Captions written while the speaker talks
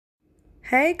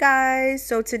Hey guys,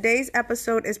 so today's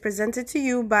episode is presented to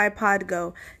you by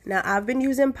Podgo. Now, I've been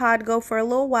using Podgo for a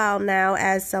little while now,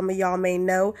 as some of y'all may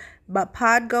know, but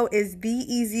Podgo is the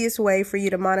easiest way for you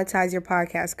to monetize your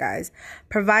podcast, guys.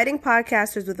 Providing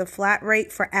podcasters with a flat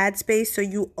rate for ad space so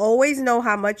you always know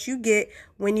how much you get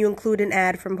when you include an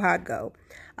ad from Podgo.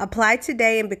 Apply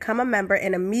today and become a member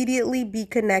and immediately be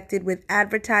connected with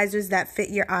advertisers that fit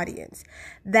your audience.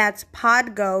 That's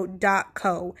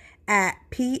podgo.co at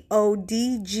podgo.co.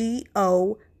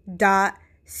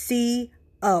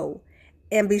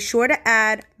 And be sure to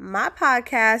add my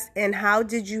podcast and how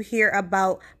did you hear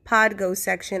about Podgo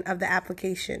section of the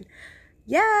application.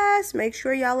 Yes, make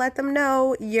sure y'all let them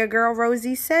know your girl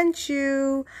Rosie sent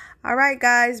you. All right,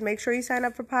 guys, make sure you sign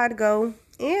up for Podgo.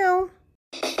 Ew.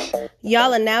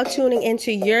 Y'all are now tuning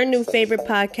into your new favorite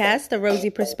podcast, The Rosie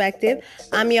Perspective.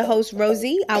 I'm your host,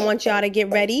 Rosie. I want y'all to get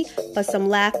ready for some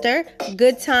laughter,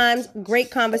 good times,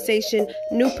 great conversation,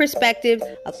 new perspective.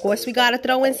 Of course, we got to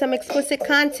throw in some explicit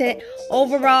content.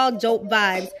 Overall, dope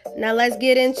vibes. Now let's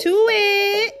get into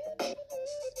it.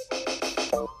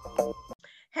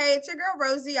 Hey, it's your girl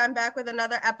Rosie. I'm back with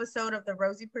another episode of The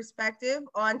Rosie Perspective.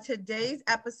 On today's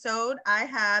episode, I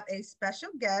have a special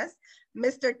guest,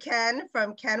 Mr. Ken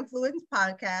from Kenfluence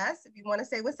Podcast. If you want to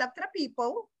say what's up to the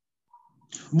people.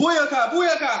 Booyaka,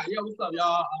 booyaka. Yeah, what's up,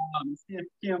 y'all?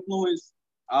 Kenfluence.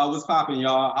 What's popping,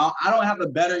 y'all? I don't have a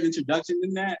better introduction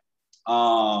than that.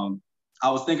 I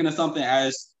was thinking of something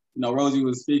as, Rosie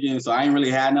was speaking, so I ain't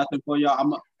really had nothing for y'all.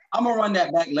 I'm going to run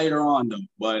that back later on, though.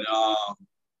 But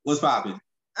what's popping?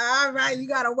 All right, you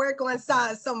got to work on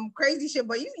some crazy shit,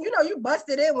 but you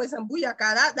busted in with some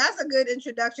booyaka. That's a good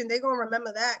introduction. They're going to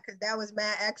remember that because that was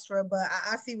mad extra, but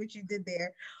I see what you did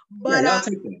there. But yeah, y'all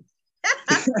take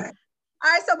that.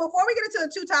 All right, so before we get into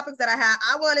the two topics that I had,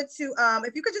 I wanted to,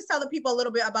 if you could just tell the people a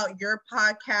little bit about your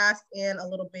podcast and a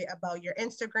little bit about your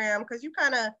Instagram, because you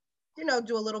kind of,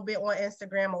 do a little bit on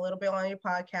Instagram, a little bit on your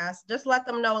podcast. Just let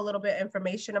them know a little bit of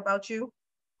information about you.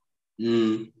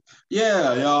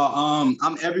 Yeah, y'all.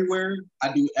 I'm everywhere.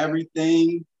 I do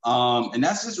everything. And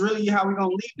that's just really how we're gonna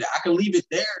leave that. I can leave it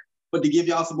there, but to give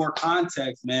y'all some more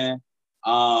context, man.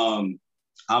 I'm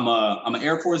an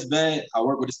Air Force vet. I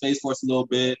work with the Space Force a little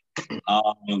bit.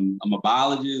 I'm a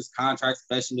biologist, contract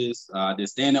specialist. Did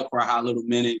stand up for a hot little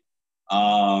minute.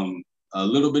 A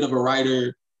little bit of a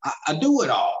writer. I do it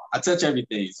all. I touch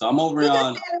everything. So I'm over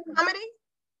on stand-up comedy.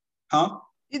 Huh?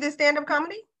 You did stand-up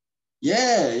comedy?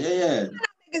 Yeah. Niggas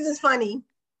is funny.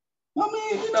 I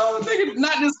mean, niggas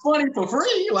not just funny for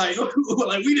free. Like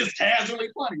we just casually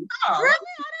funny. Nah. Really?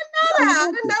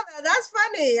 I didn't know that. That's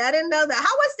funny. I didn't know that.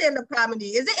 How was stand-up comedy?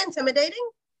 Is it intimidating?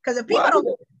 Because if people don't,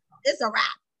 it's a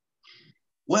wrap.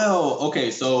 Well, okay,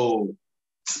 so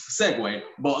segue.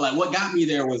 But like what got me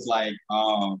there was like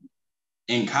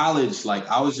in college, like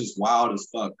I was just wild as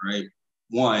fuck, right?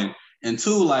 One. And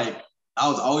two, like I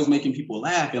was always making people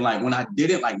laugh. And like when I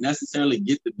didn't like necessarily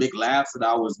get the big laughs that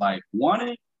I was like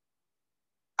wanting,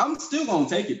 I'm still gonna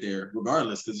take it there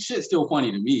regardless, because the shit's still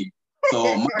funny to me.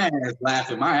 So my ass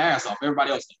laughing my ass off.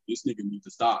 Everybody else like, this nigga needs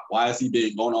to stop. Why has he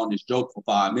been going on this joke for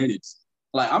 5 minutes?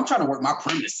 Like I'm trying to work my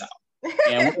premise out.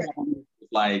 And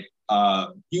like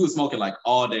he was smoking like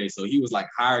all day. So he was like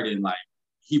higher than like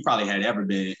he probably had ever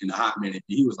been in a hot minute.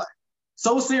 And he was like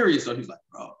so serious. So he's like,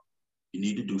 bro, you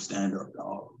need to do stand-up,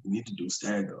 dog. You need to do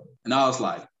stand-up. And I was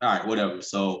like, all right, whatever.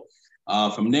 So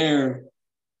from there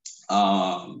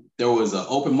was an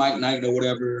open mic night or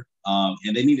whatever.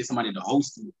 And they needed somebody to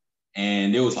host it.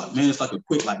 And it was like, man, it's like a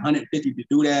quick like 150 to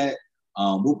do that.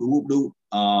 Whoop.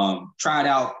 Tried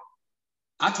out.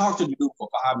 I talked to the dude for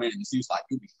 5 minutes. He was like,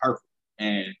 you'd be perfect.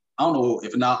 And I don't know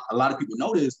if not a lot of people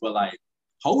know this, but like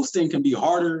hosting can be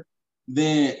harder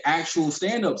than actual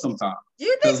stand-up sometimes.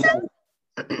 You think so?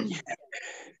 Like,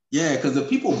 yeah, because if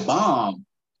people bomb,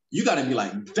 you got to be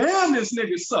like, damn, this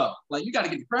nigga suck. Like, you got to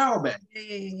get the crowd back.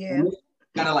 Yeah. You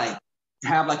got to like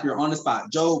have like your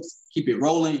on-the-spot jokes, keep it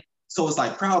rolling. So it's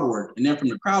like crowd work. And then from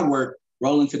the crowd work,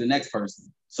 rolling to the next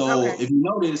person. So if you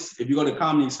notice, if you go to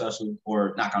comedy specials,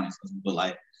 or not comedy specials, but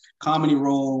like comedy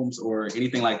rooms or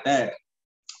anything like that,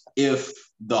 if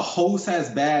the host has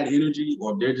bad energy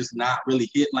or they're just not really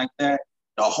hitting like that,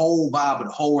 the whole vibe of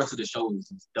the whole rest of the show is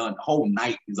just done. The whole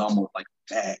night is almost like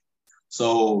bad.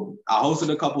 So I hosted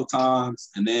a couple of times,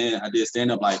 and then I did stand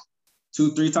up like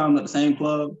 2-3 times at the same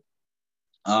club.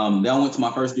 Then I went to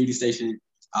my first duty station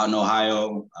out in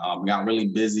Ohio. Got really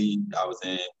busy. I was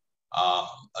in a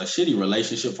shitty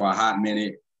relationship for a hot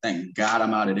minute. Thank God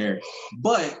I'm out of there.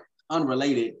 But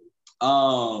unrelated.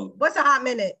 What's a hot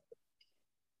minute?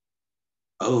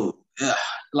 Oh, yeah.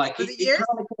 Like it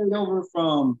kind of carried over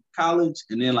from college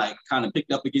and then like kind of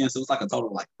picked up again. So it was like a total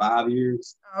of like 5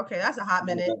 years. Okay, that's a hot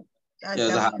minute. Yeah,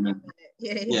 it's a hot minute.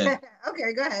 Yeah.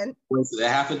 Okay, go ahead. It's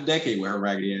half a decade with her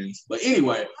raggedy ass. But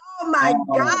anyway. Oh my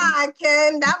God,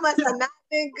 Ken, that must have not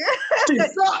been good.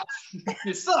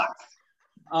 It sucks.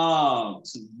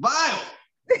 She's vile.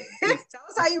 Tell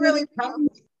us how you really feel.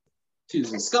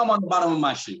 She's a scum on the bottom of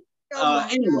my shoe.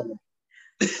 Anyway.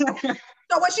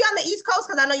 So was she on the East Coast?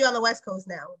 Because I know you're on the West Coast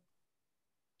now.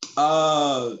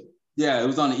 Yeah, it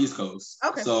was on the East Coast.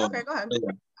 Okay, so, okay, go ahead.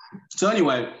 Yeah. So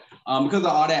anyway, because of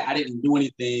all that, I didn't do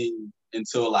anything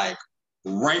until like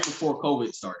right before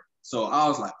COVID started. So I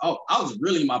was like, I was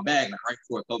really in my bag like right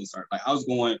before COVID started. Like I was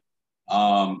going,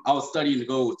 I was studying to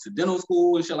go to dental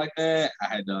school and shit like that. I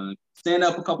had done stand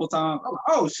up a couple of times. I was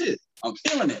like, oh shit, I'm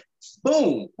killing it.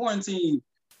 Boom, quarantine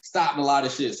stopped a lot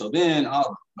of shit. So then I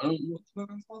don't know what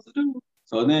I'm supposed to do.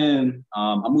 So then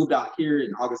I moved out here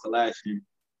in August of last year.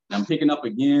 And I'm picking up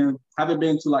again. Haven't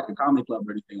been to like a comedy club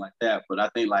or anything like that, but I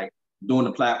think like doing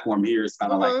the platform here is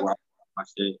kind of like where I my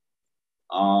shit.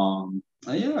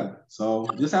 Yeah, so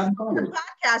just having fun with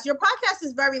it. Your podcast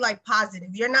is very like positive.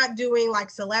 You're not doing like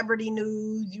celebrity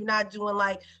news. You're not doing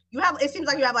like it seems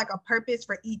like you have like a purpose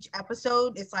for each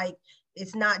episode. It's like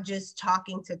it's not just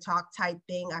talking to talk type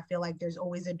thing. I feel like there's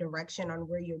always a direction on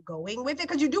where you're going with it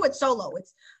because you do it solo.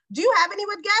 Do you have any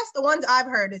with guests? The ones I've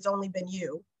heard, it's only been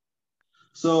you.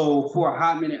 So for a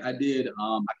hot minute, I did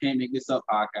I Can't Make This Up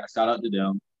podcast. Shout out to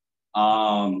them.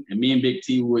 And me and Big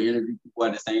T would interview people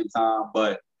at the same time,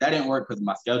 but that didn't work because of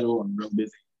my schedule. I'm real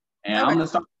busy. And I'm gonna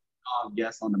start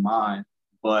guests on the mind,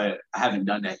 but I haven't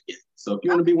done that yet. So if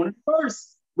you want to be one of the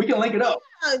first, we can link it up.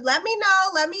 Let me know.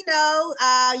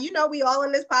 We all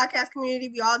in this podcast community,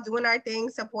 we all doing our thing,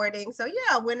 supporting. So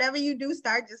yeah, whenever you do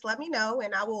start, just let me know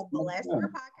and I will bless your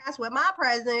podcast with my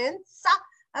presence.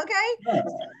 Okay.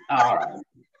 All right.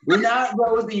 We're not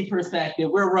Rosie perspective.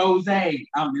 We're Rose.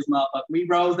 I'm this motherfucker. We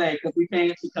Rose because we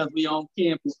fancy because we on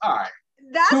campus. All right.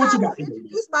 That's how I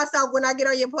introduce myself when I get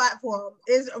on your platform.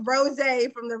 Is Rose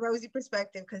from the Rosie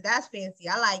perspective because that's fancy.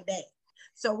 I like that.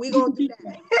 So we gonna do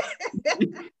that.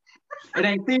 It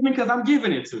ain't Steven because I'm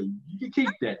giving it to you. You can keep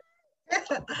that.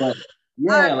 But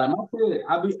yeah, like my kid,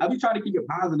 I be trying to keep it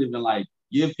positive and like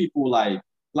give people like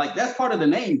that's part of the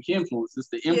name, Kinfluence. It's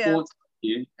the influence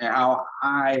and how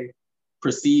I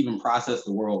perceive and process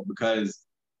the world, because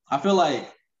I feel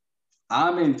like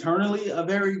I'm internally a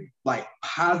very like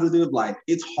positive, like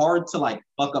it's hard to like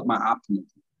fuck up my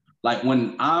optimism. Like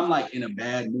when I'm like in a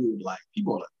bad mood, like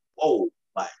people are like, whoa,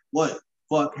 like what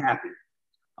fuck happened?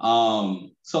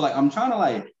 So like I'm trying to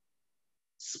like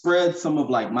spread some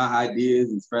of like my ideas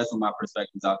and spread some of my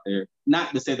perspectives out there.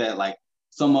 Not to say that like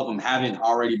some of them haven't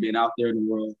already been out there in the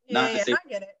world. Not to say I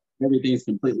get it. Everything's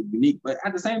completely unique, but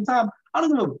at the same time, I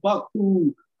don't give a fuck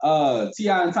who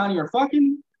T.I. and Tiny are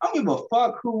fucking. I don't give a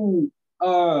fuck who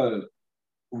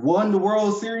won the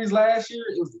World Series last year.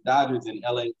 It was the Dodgers in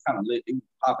LA, kind of lit. They were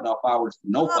popping off fireworks for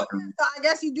no fucking reason. So I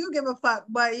guess you do give a fuck,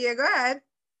 but yeah, go ahead.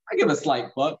 I give a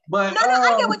slight fuck, but no,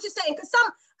 I get what you're saying, because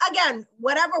again,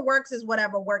 whatever works is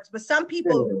whatever works, but some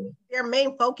people, their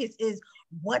main focus is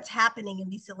what's happening in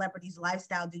these celebrities'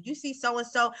 lifestyle. Did you see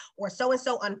so-and-so or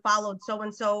so-and-so unfollowed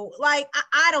so-and-so? Like,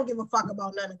 I don't give a fuck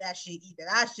about none of that shit either.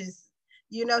 That's just,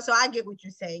 so I get what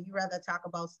you're saying. You rather talk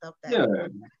about stuff that in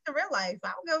real life.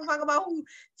 I don't give a fuck about who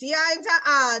T.I.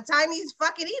 and Tiny's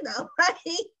fucking either.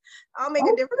 Right? I'll make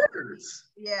a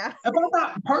difference. Yeah. If I'm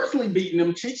not personally beating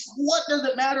them chicks, what does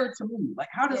it matter to me? Like,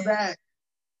 how does that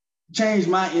change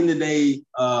my end-of-day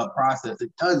process?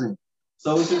 It doesn't.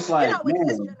 So it's just like, with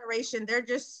this generation, they're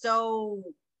so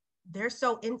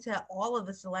into all of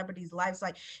the celebrities' lives.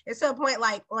 Like, it's to a point,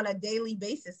 like, on a daily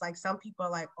basis, like, some people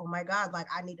are like, oh my God, like,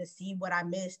 I need to see what I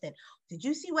missed. And did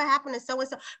you see what happened to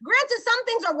so-and-so? Granted, some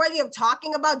things are worthy of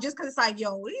talking about just because it's like,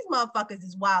 yo, these motherfuckers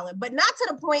is wilding. But not to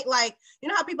the point, like, you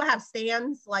know how people have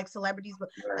stands, like celebrities, but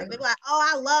like, they're like,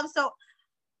 oh, I love so...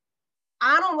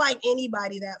 I don't like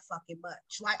anybody that fucking much.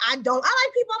 Like, I like people.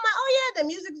 I'm like, oh yeah, the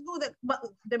music's good, but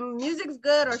the music's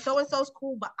good, or so-and-so's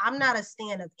cool, but I'm not a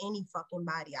stan of any fucking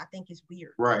body. I think it's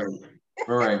weird. Right.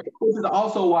 This is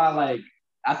also why, like,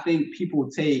 I think people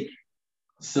take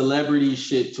celebrity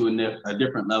shit to a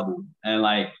different level. And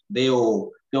like,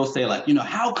 they'll say like,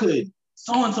 how could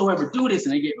so-and-so ever do this?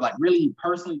 And they get like really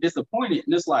personally disappointed.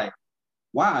 And it's like,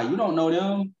 wow, you don't know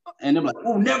them? And they're like,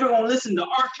 oh, never gonna listen to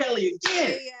R. Kelly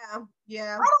again.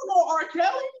 Yeah. I don't know R.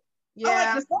 Kelly. Yeah.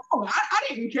 I like the song. I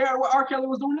didn't care what R. Kelly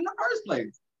was doing in the first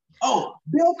place. Oh,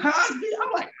 Bill Cosby.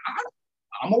 I'm like,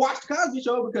 I'm gonna watch the Cosby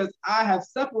Show because I have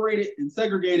separated and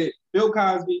segregated Bill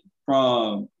Cosby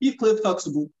from Heathcliff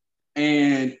Huxtable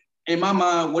and in my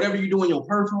mind, whatever you do in your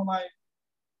personal life,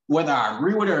 whether I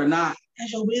agree with it or not,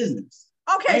 that's your business.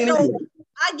 Okay, so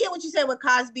I get what you said with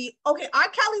Cosby. Okay, R.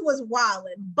 Kelly was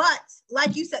wilding, but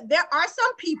like you said, there are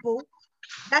some people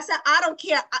that said, I don't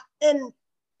care. And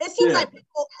it seems like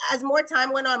people, as more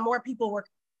time went on, more people were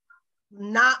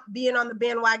not being on the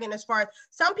bandwagon as far as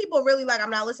some people really like, I'm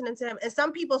not listening to him. And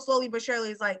some people slowly but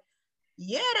surely is like,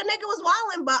 yeah, the nigga was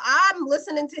wilding, but I'm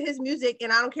listening to his music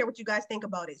and I don't care what you guys think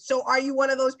about it. So are you one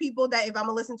of those people that if I'm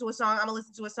gonna listen to a song, I'm gonna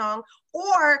listen to a song?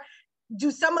 Or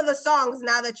do some of the songs,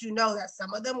 now that you know that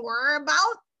some of them were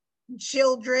about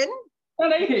children? Well,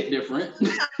 they hit different.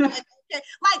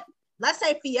 Like, let's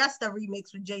say Fiesta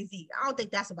remix with Jay-Z. I don't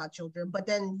think that's about children, but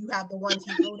then you have the ones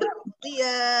he wrote out with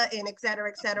Leah and et cetera,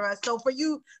 et cetera. So for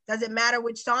you, does it matter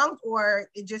which songs or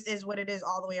it just is what it is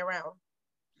all the way around?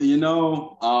 You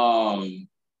know,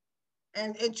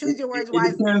 and choose your words wisely.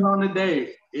 It depends on the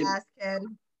day. Ask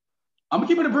Ken. I'm gonna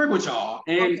keep it a brick with y'all,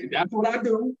 and that's what I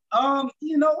do.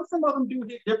 You know, some of them do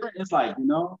hit different. It's like, you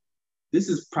know, this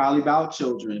is probably about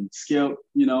children. Skip,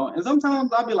 you know, and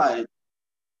sometimes I'll be like,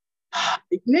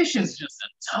 Ignition's just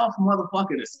a tough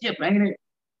motherfucker to skip, ain't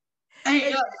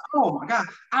it? Oh my God,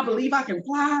 I believe I can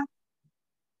fly.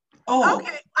 Oh,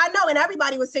 okay, I know, and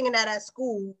everybody was singing that at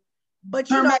school, but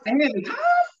you Turn know. Back the Hands.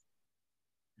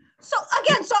 So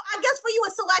again, so I guess for you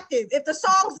it's selective. If the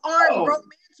songs aren't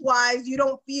romance-wise, you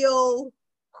don't feel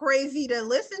crazy to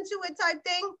listen to it type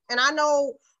thing. And I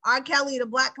know R. Kelly, the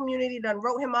Black community done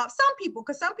wrote him up. Some people,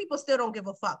 because some people still don't give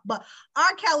a fuck. But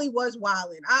R. Kelly was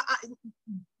wilding.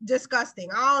 Disgusting.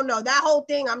 I don't know. That whole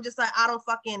thing, I'm just like, I don't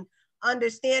fucking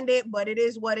understand it, but it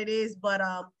is what it is. But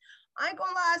I ain't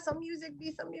gonna lie, some music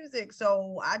be some music.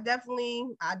 So I definitely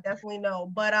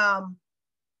know. But I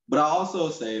also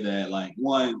say that, like,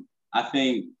 one, I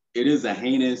think it is a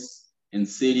heinous,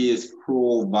 insidious,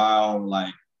 cruel, vile,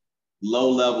 like low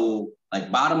level,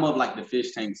 like bottom of like the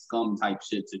fish tank scum type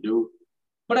shit to do.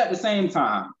 But at the same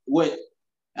time, what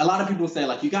a lot of people say,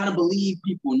 like, you gotta believe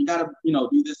people and you gotta, you know,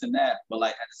 do this and that. But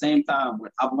like at the same time,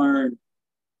 what I've learned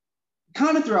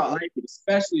kind of throughout life,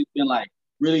 especially it's been like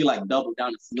really like doubled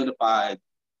down and solidified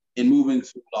in moving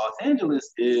to Los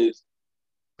Angeles, is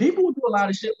people will do a lot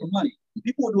of shit for money.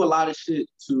 People will do a lot of shit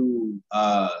to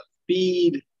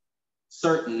feed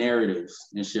certain narratives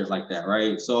and shit like that,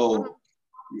 right? So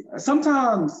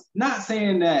sometimes, not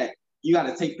saying that you got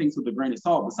to take things with a grain of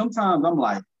salt, but sometimes I'm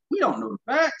like, we don't know the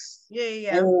facts.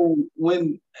 Yeah. And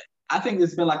when I think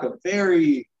it's been like a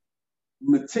very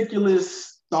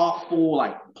meticulous, thoughtful,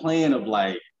 like plan of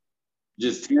like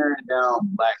just tearing down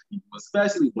Black people,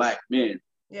 especially Black men.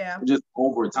 Yeah. Just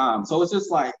over time. So it's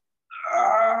just like,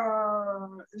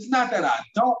 it's not that I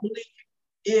don't believe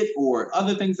it or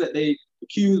other things that they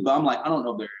accuse, but I'm like, I don't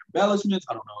know if they're embellishments.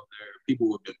 I don't know if they're people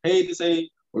who have been paid to say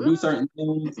or do certain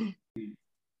things.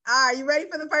 All right, you ready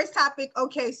for the first topic?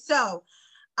 Okay, so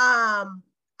I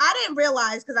didn't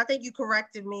realize, because I think you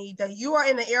corrected me, that you are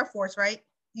in the Air Force, right?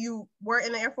 You were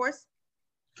in the Air Force?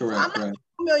 Correct. So I'm not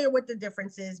familiar with the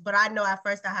differences, but I know at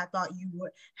first I had thought you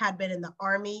had been in the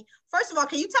Army. First of all,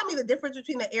 can you tell me the difference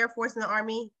between the Air Force and the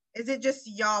Army? Is it just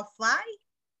y'all fly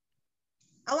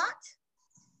a lot?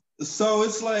 So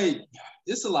it's like,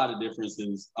 it's a lot of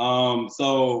differences.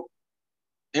 So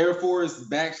Air Force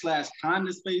 / kind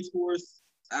of Space Force,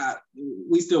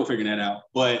 we still figuring that out.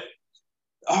 But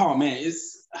oh man,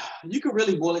 you could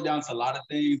really boil it down to a lot of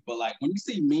things. But like when you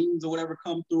see memes or whatever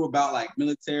come through about like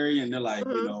military, and they're like,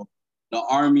 you know, the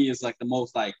Army is like the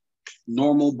most like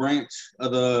normal branch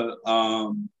of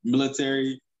the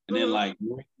military, and then like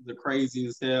Marines are crazy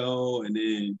as hell, and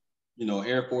then you know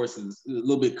Air Force is a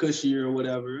little bit cushier or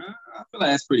whatever. I feel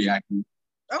like that's pretty accurate.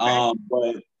 Okay.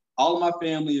 But all of my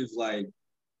family is like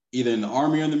either in the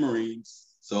Army or the Marines,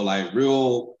 so like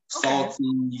real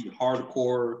salty,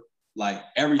 hardcore, like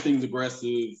everything's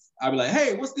aggressive. I'd be like,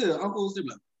 hey, what's good, Uncle? They'd be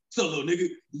like, what's up, little nigga?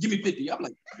 Give me 50. I'm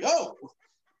like, yo,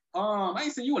 I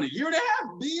ain't seen you in a year and a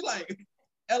half, B. Like,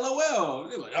 LOL.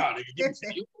 They're like, oh, nigga, give me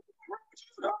 50.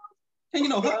 Hey, you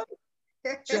know, hug.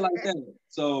 Shit like that.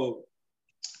 So,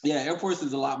 yeah, Air Force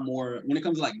is a lot more, when it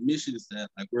comes to like mission stuff,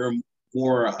 like we're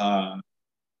more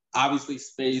obviously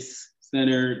space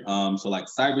centered. So like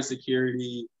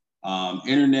cybersecurity,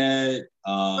 internet,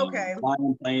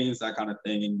 flying planes, that kind of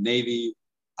thing. Navy,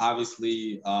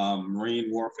 obviously, marine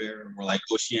warfare or like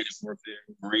oceanic warfare.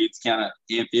 Marines kind of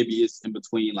amphibious in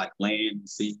between like land and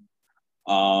sea.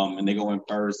 And they go in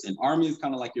first. And Army is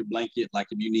kind of like your blanket. Like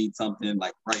if you need something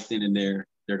like right then and there,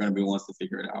 they're going to be ones to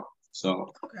figure it out.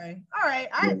 So okay, all right,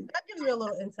 that gives me a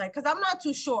little insight because I'm not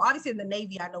too sure. Obviously, in the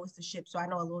Navy, I know it's the ship, so I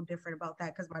know a little different about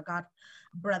that because my god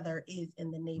brother is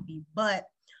in the Navy. But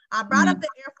I brought up the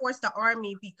Air Force, the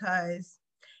Army, because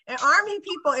and Army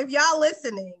people, if y'all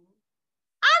listening,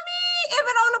 I mean, if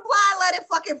it don't apply, let it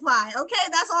fucking fly. Okay,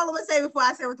 that's all I'm gonna say before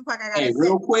I say what the fuck I gotta say.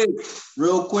 Real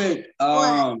quick.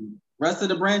 Rest of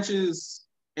the branches,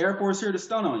 Air Force here to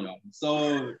stun on y'all.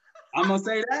 So I'm gonna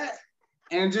say that,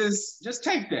 and just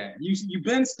take that. You've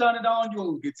been stunned on. You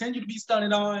will continue to be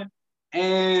stunned on,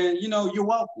 and you're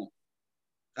welcome.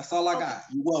 That's all I got.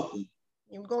 You're welcome.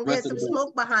 You're gonna get some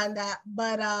smoke behind that,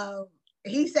 but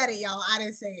he said it, y'all. I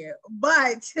didn't say it,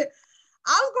 but I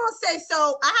was gonna say.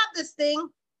 So I have this thing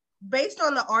based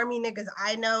on the Army niggas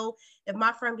I know. If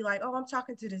my friend be like, "Oh, I'm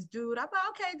talking to this dude," I'm like,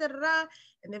 "Okay, da da da,"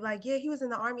 and they're like, "Yeah, he was in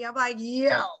the Army." I'm like, "Yo,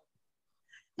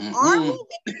 Army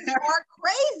niggas are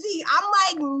crazy." I'm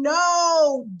like,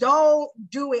 "No, don't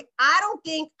do it." I don't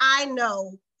think I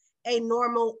know a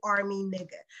normal Army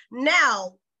nigga.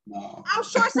 Now, no. I'm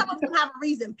sure some of them have a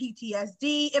reason,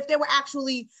 PTSD, if they were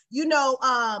actually,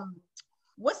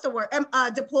 what's the word?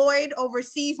 Deployed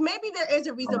overseas. Maybe there is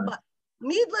a reason, but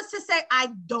needless to say,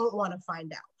 I don't want to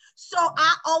find out. So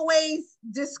I always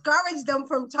discourage them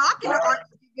from talking to Army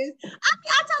niggas.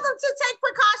 I tell them to take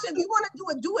precautions. You want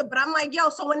to do it. But I'm like, yo,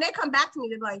 so when they come back to me,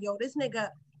 they're like, yo, this nigga,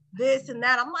 this and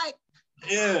that. I'm like,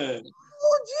 yeah.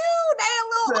 Told you, they a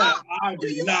little off. I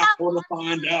do not want to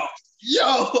find out.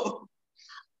 Yo.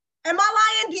 Am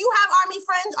I lying? Do you have Army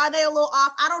friends? Are they a little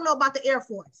off? I don't know about the Air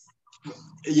Force.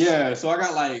 Yeah, so I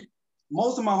got like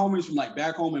most of my homies from like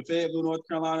back home in Fayetteville, North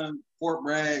Carolina, Fort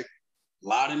Bragg. A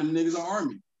lot of them niggas are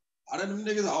Army. A lot of them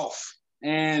niggas are off.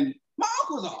 And my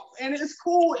uncle's off. And it's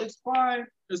cool. It's fine.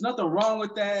 There's nothing wrong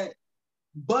with that.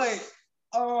 But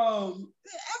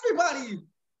everybody.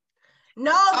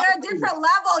 No, they're a different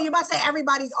level. You're about to say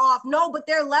everybody's off. No, but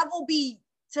their level be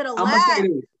to the left.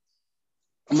 I'm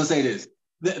gonna say this.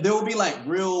 There will be like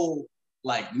real,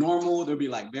 like normal. There'll be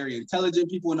like very intelligent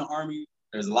people in the Army.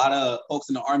 There's a lot of folks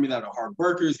in the Army that are hard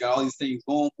workers, got all these things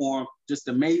going for them, just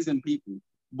amazing people.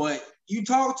 But you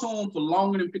talk to them for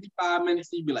longer than 55 minutes,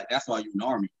 you'd be like, that's why you're in the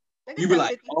Army. You'd be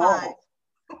like, 55.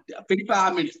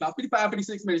 55 minutes, about 55,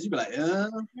 56 minutes, you'd be like, hey,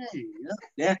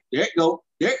 there it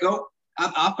go.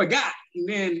 I forgot. And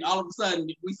then all of a sudden,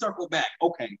 we circle back.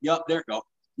 Okay, yup, there it go.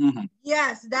 Mm-hmm.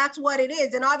 Yes, that's what it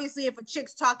is. And obviously, if a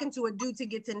chick's talking to a dude to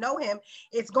get to know him,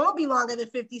 it's gonna be longer than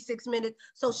 56 minutes.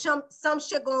 So some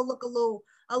shit gonna look a little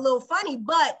funny.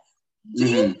 But do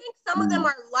you think some of them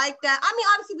are like that? I mean,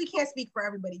 obviously, we can't speak for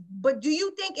everybody, but do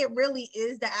you think it really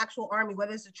is the actual Army,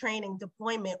 whether it's a training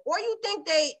deployment, or do you think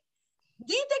it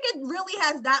really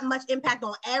has that much impact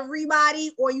on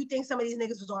everybody, or you think some of these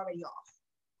niggas was already off?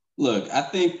 Look, I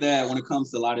think that when it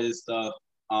comes to a lot of this stuff,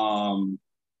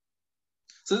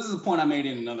 so this is a point I made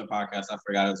in another podcast. I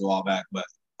forgot it was a while back, but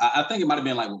I think it might have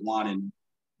been like with wildin.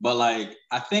 But like,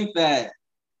 I think that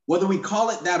whether we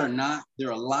call it that or not, there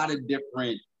are a lot of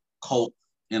different cults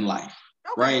in life,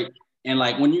 right? And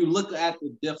like, when you look at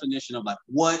the definition of like,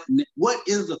 what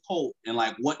is a cult and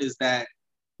like, what does that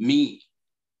mean?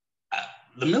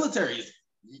 The military is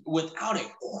without a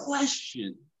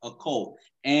question a cult,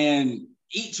 and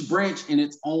each branch in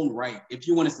its own right. If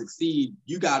you want to succeed,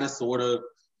 you got to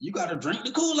drink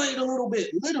the Kool-Aid a little bit,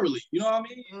 literally. You know what I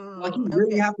mean? Like, you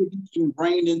really have to be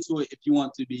ingrained into it if you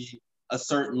want to be a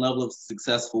certain level of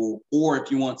successful, or if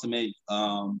you want to make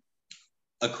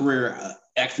a career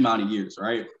X amount of years,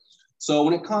 right? So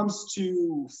when it comes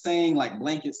to saying like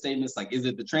blanket statements, like, is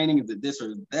it the training, is it this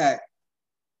or that?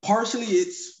 Partially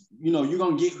it's, you're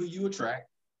going to get who you attract,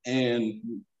 and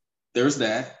there's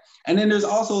that. And then there's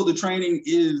also the training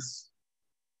it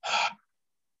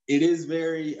is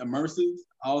very immersive,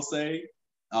 I'll say.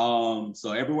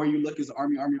 So everywhere you look is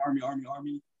Army.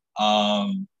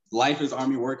 Life is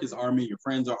Army, work is Army, your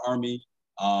friends are Army.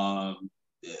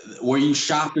 Where you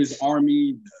shop is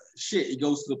Army. Shit, it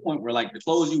goes to the point where like the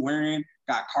clothes you wearing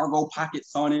got cargo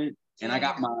pockets on it. And I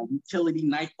got my utility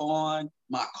knife on.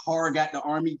 My car got the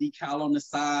Army decal on the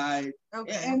side.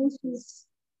 Okay. And it's just,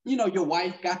 your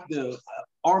wife got the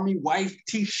Army wife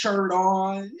t-shirt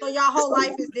on. So y'all whole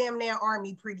life is damn near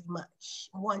Army pretty much.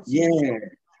 Once you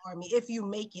get Army, if you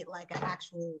make it like an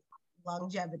actual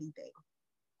longevity thing.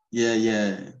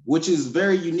 Yeah. Which is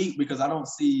very unique because I don't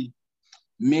see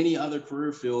many other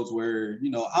career fields where,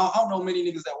 I don't know many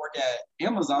niggas that work at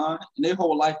Amazon and their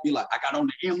whole life be like, I got on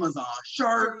the Amazon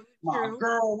shirt, my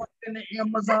girl worked in the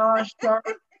Amazon shirt,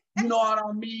 you know what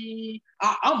I mean?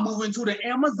 I'm moving to the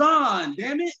Amazon,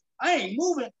 damn it. I ain't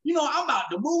moving, I'm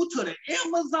about to move to the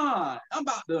Amazon. I'm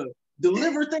about to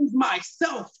deliver things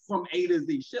myself from A to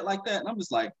Z, shit like that. And I'm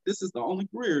just like, this is the only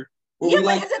career Yeah,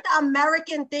 but is it the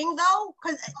American thing though?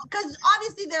 Because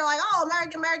obviously they're like, oh,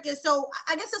 American. So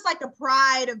I guess it's like the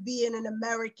pride of being an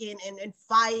American and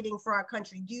fighting for our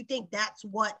country. Do you think that's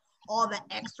what all the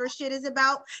extra shit is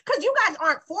about? Because you guys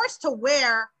aren't forced to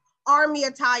wear Army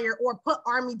attire or put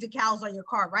Army decals on your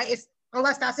car, right? It's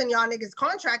unless that's in y'all niggas'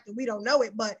 contract and we don't know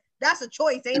it, but that's a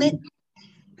choice, ain't it?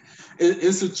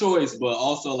 It's a choice, but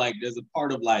also like there's a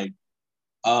part of like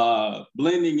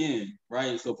blending in,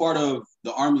 right? So part of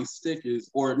the Army stick is,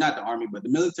 or not the Army, but the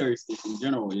military stick in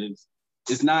general is,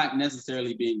 it's not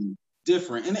necessarily being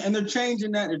different. And they're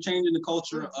changing that. They're changing the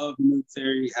culture of the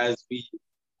military as we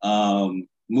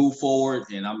move forward.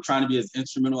 And I'm trying to be as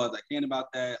instrumental as I can about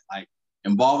that, like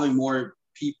involving more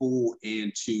people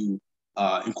and to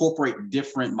incorporate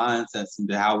different mindsets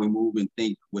into how we move and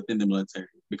think within the military.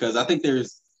 Because I think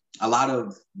there's a lot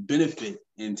of benefit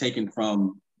in taking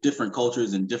from different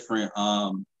cultures and different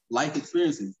life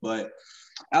experiences. But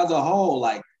as a whole,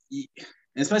 like,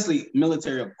 especially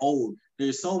military of old,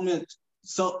 there's so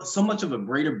much of a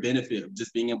greater benefit of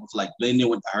just being able to like blend in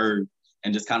with the herd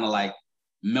and just kind of like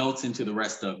melt into the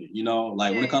rest of it, you know?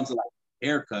 Like when it comes to like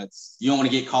haircuts, you don't want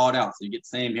to get called out, so you get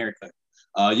the same haircut.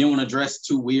 You don't want to dress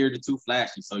too weird or too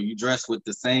flashy, so you dress with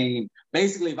the same.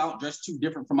 Basically, if I don't dress too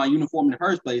different from my uniform in the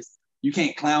first place, you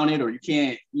can't clown it, or you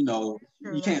can't, you know,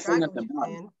 you can't say nothing about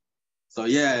it. So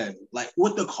yeah, like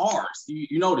with the cars,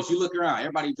 you notice, you look around,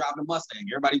 everybody driving a Mustang,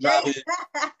 everybody driving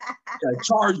a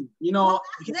Charger, you know. Well,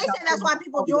 they say that's why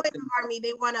people join the Army.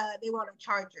 They want a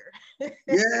Charger.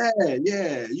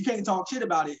 yeah. You can't talk shit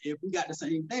about it if we got the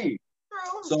same thing.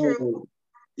 True.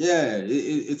 Yeah,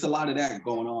 it's a lot of that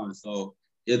going on. So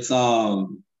it's for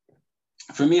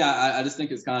me, I just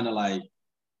think it's kind of like,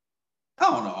 I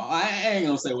don't know. I ain't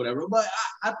gonna say whatever, but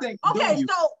I think.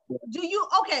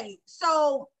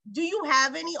 So do you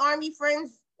have any Army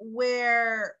friends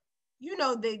where, you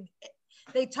know,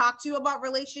 they talk to you about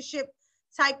relationship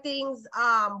type things,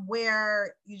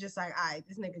 where you just like, all right,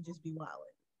 this nigga just be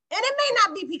wildin'. And it may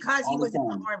not be because he was in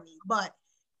the Army, but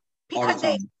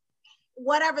because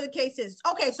whatever the case is.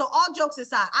 Okay, so all jokes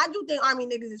aside, I do think Army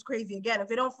niggas is crazy. Again,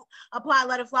 if it don't apply,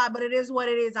 let it fly, but it is what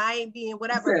it is. I ain't being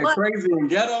whatever. You said crazy and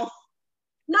ghetto?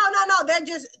 No.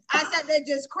 I said they're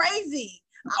just crazy.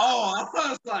 Oh, I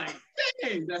was like,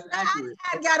 dang, that's accurate.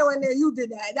 I had ghetto in there. You did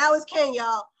that. That was Ken,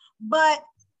 y'all. But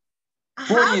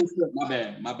Freudian slip,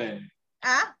 my bad.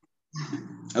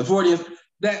 A Freudian,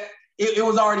 that it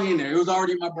was already in there. It was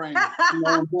already in my brain. You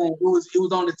know what I'm saying? It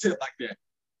was on the tip like that.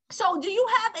 So do you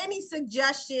have any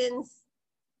suggestions,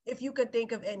 if you could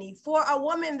think of any, for a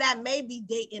woman that may be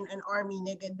dating an Army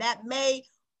nigga that may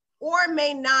or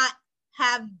may not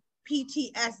have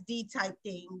PTSD type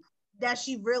thing that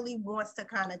she really wants to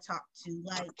kind of talk to?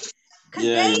 Like, because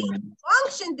they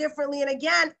function differently. And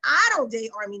again, I don't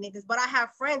date Army niggas, but I have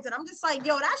friends and I'm just like,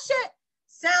 yo, that shit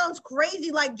sounds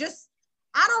crazy. Like, just,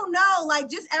 I don't know, like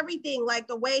just everything, like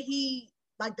the way he,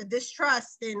 like the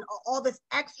distrust and all this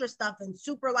extra stuff and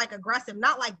super like aggressive,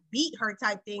 not like beat her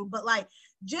type thing, but like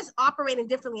just operating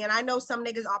differently. And I know some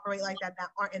niggas operate like that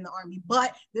aren't in the Army,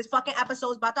 but this fucking episode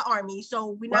is about the Army.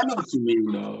 So we're not. I know what you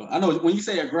mean though. I know when you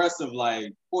say aggressive,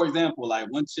 like for example, like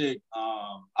one chick,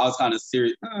 I was kind of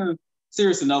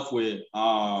serious enough with,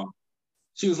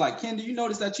 she was like, Ken, do you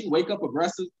notice that you wake up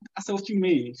aggressive? I said, what you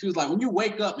mean? She was like, when you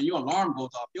wake up and your alarm goes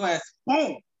off, your ass,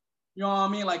 boom. You know what I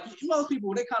mean? Like most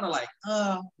people, they kind of like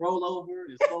roll over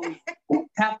and slowly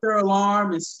tap their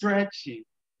alarm and stretch and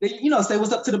they, you know, say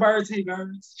what's up to the birds, hey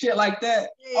birds, shit like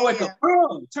that. Yeah. I wake up,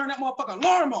 turn that motherfucking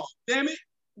alarm off, damn it.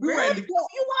 We're ready to go.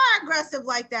 You are aggressive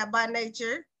like that by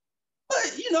nature.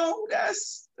 But you know,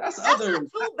 that's other. Not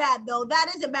too bad though.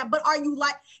 That isn't bad. But are you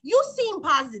like, you seem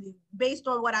positive based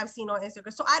on what I've seen on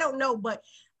Instagram. So I don't know, but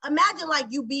imagine like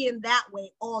you being that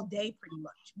way all day pretty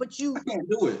much. But you I can't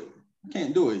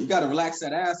do it. You got to relax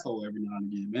that asshole every now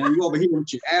and again, man. You over here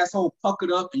with your asshole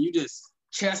puckered up and you just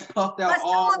chest puffed out. But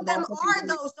some of them are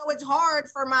though, so it's hard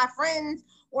for my friends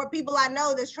or people I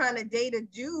know that's trying to date a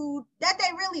dude that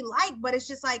they really like, but it's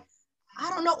just like,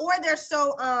 I don't know, or they're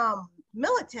so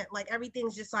militant, like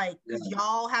everything's just like, because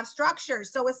y'all have structure.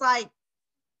 So it's like,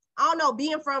 I don't know,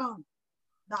 being from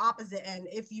the opposite end,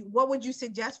 what would you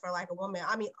suggest for like a woman?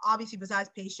 I mean, obviously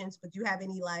besides patience, but do you have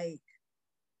any like?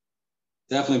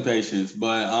 Definitely patience,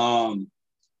 but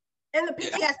and the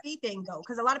PTSD thing though,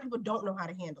 because a lot of people don't know how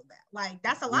to handle that. Like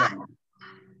that's a lot.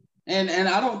 And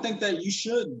I don't think that you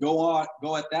should go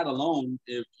at that alone.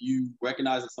 If you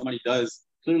recognize that somebody does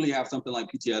clearly have something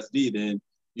like PTSD, then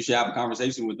you should have a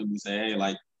conversation with them and say, hey,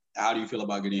 like, how do you feel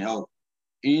about getting help?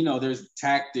 And you know, there's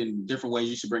tact and different ways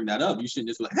you should bring that up. You shouldn't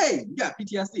just be like, hey, you got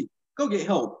PTSD, go get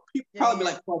help. People probably be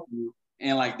like, fuck you,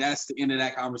 and like that's the end of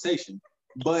that conversation.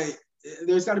 But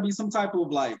there's got to be some type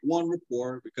of like one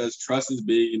rapport, because trust is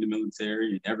big in the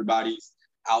military, and everybody's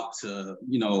out to,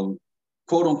 you know,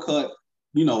 quote unquote,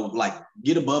 you know, like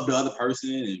get above the other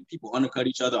person, and people undercut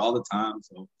each other all the time.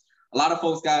 So a lot of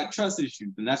folks got trust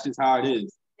issues, and that's just how it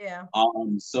is. Yeah.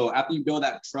 So after you build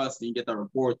that trust and you get that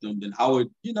rapport with them, then I would,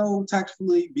 you know,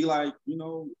 tactfully be like, you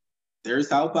know,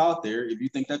 there's help out there if you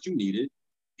think that you need it.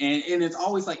 And it's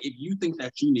always like, if you think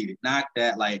that you need it, not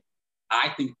that like I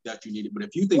think that you need it, but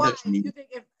if you think that you need it.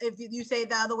 You think if you say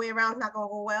the other way around, it's not gonna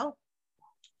go well?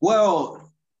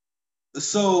 Well,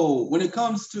 so when it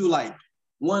comes to like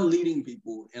one leading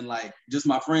people and like just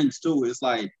my friends too, it's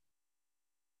like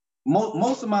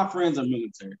most of my friends are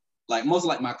military. Like most of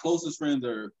like my closest friends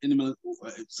are in the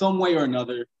military, some way or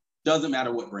another. Doesn't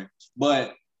matter what branch.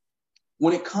 But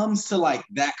when it comes to like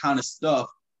that kind of stuff,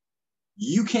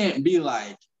 you can't be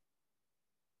like,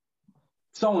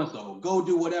 so-and-so, go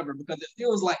do whatever, because it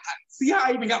feels like, see how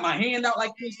I even got my hand out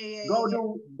like this?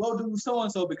 Go do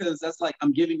so-and-so, because that's like,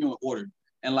 I'm giving you an order.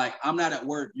 And like, I'm not at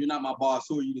work, you're not my boss,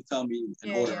 who are you to tell me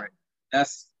an order, right?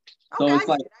 That's, okay, so it's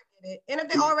like, I get it. And if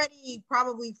they're already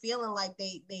probably feeling like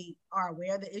they are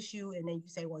aware of the issue, and then you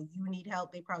say, well, you need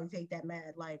help, they probably take that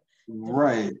mad, like,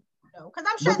 right. Because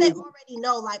I'm sure they already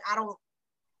know, like, I don't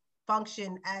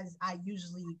function as I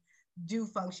usually do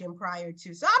function prior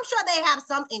to. So I'm sure they have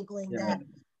some inkling that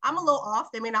I'm a little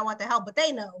off. They may not want the help, but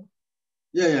they know.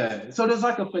 Yeah. So there's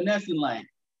like a finesse in like,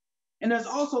 and there's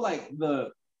also like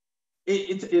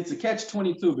it's a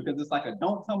catch-22, because it's like a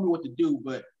don't tell me what to do,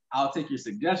 but I'll take your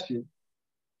suggestion.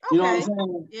 Okay. You know what I'm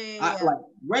saying? Yeah. Like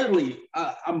readily,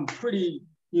 I'm pretty,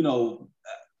 you know,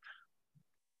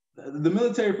 the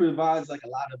military provides like a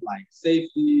lot of like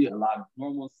safety, a lot of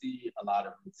normalcy, a lot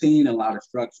of routine, a lot of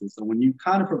structure. So when you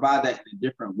kind of provide that in a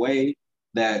different way,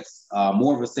 that's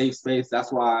more of a safe space.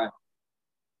 That's why,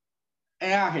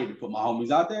 and I hate to put my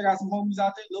homies out there. I got some homies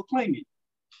out there, little clingy.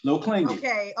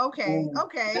 Okay.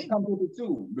 That comes with it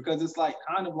too, because it's like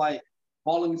kind of like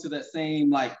falling into that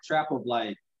same like trap of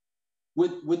like,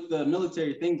 with the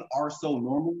military, things are so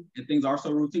normal and things are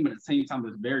so routine, but at the same time,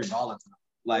 it's very volatile.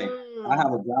 Like I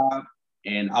have a job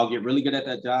and I'll get really good at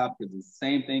that job because it's the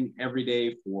same thing every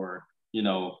day for, you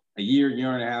know, a year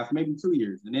and a half, maybe 2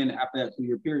 years. And then after that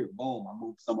 2-year period, boom, I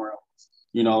move somewhere else,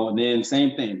 you know, and then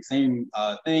same thing,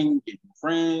 get new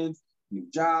friends, new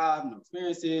job, new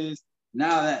experiences.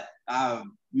 Now that I've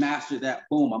mastered that,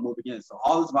 boom, I move again. So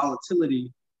all this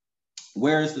volatility,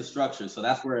 where is the structure? So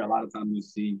that's where a lot of times you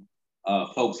see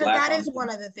folks. So that is one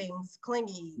of the things,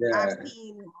 clingy. Yeah. I've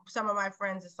seen some of my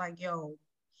friends, it's like, yo,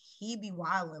 he be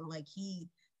wilding. Like he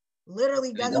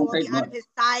literally doesn't want to be out of his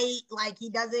sight. Like he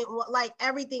doesn't want, like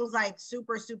everything's like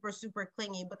super, super, super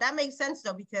clingy. But that makes sense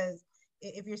though, because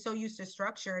if you're so used to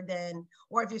structure, then,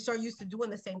 or if you're so used to doing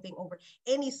the same thing over,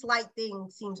 any slight thing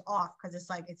seems off because it's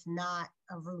like, it's not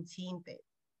a routine thing.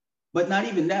 But not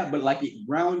even that, but like it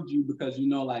grounds you, because, you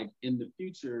know, like in the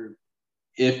future,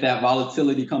 if that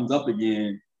volatility comes up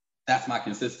again, that's my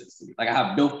consistency. Like I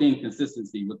have built-in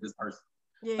consistency with this person.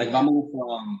 Yeah, like if I move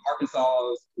from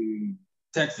Arkansas to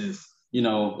Texas, you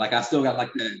know, like I still got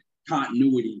like that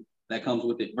continuity that comes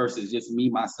with it, versus just me,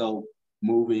 myself,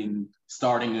 moving,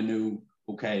 starting anew.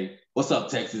 Okay, what's up,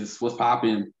 Texas? What's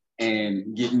popping?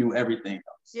 And getting new everything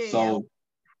else. Yeah, so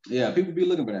yeah, people be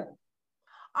looking for that.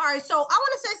 All right, so I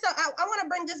want to say something. I want to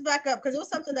bring this back up because it was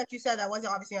something that you said that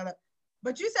wasn't obviously on the,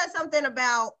 but you said something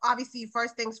about, obviously,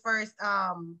 first things first,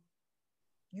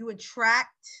 you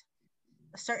attract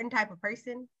a certain type of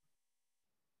person.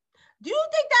 Do you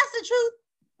think that's the truth?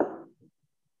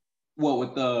 What,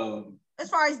 with the... As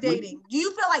far as dating, do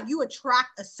you feel like you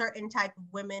attract a certain type of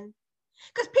women?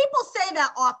 Because people say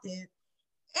that often.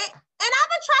 And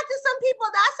I've attracted some people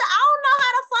that I said, I don't know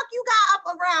how the fuck you got up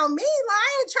around me. Like,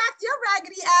 I ain't attract your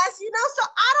raggedy ass, you know? So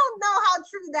I don't know how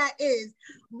true that is.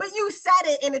 But you said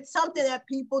it, and it's something that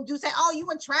people do say, oh, you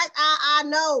attract, I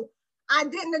know. I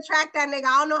didn't attract that nigga.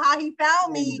 I don't know how he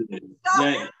found me. So,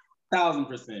 yeah,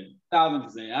 1,000%.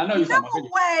 I know you're talking about. No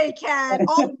way, Ken.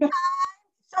 All the time.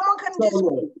 Someone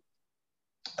couldn't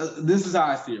this is how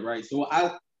I see it, right? So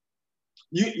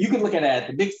you can look at it at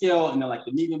the big scale, and then like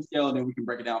the medium scale, and then we can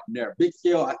break it down from there. Big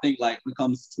scale, I think, like when it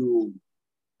comes to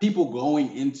people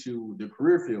going into the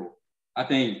career field, I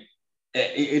think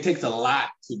it takes a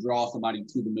lot to draw somebody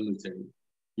to the military,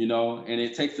 you know, and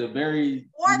it takes a very...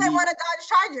 Or they want a Dodge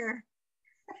Charger.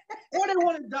 Or they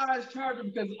want a Dodge Charger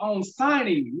because on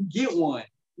signing, you get one.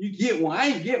 I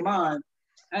ain't get mine,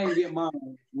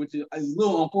 which is a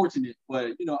little unfortunate,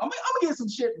 but you know, I'm gonna get some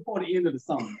shit before the end of the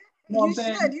summer. You know what I'm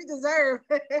saying? You deserve.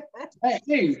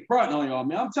 Hey, front on y'all,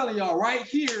 man. I'm telling y'all right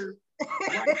here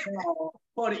right now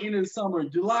for the end of the summer.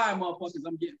 July, motherfuckers,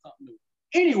 I'm getting something new.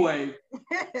 Anyway,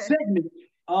 segment.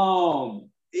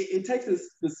 It takes a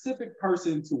specific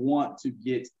person to want to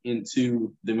get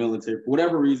into the military for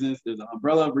whatever reasons. There's an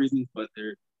umbrella of reasons, but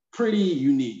they're pretty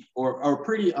unique or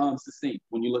pretty succinct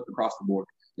when you look across the board.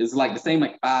 It's like the same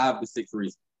like 5 to 6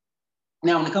 reasons.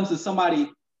 Now, when it comes to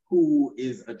somebody who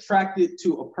is attracted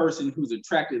to a person who's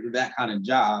attracted to that kind of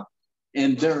job,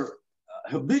 and they're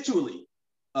habitually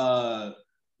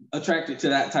attracted to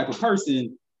that type of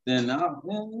person, then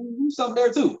there's something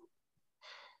there too.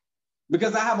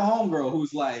 Because I have a homegirl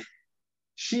who's like,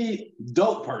 she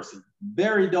dope person,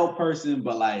 very dope person,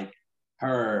 but like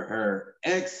her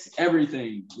ex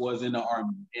everything was in the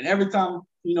army. And every time,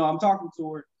 I'm talking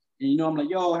to her, and I'm like,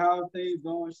 yo, how are things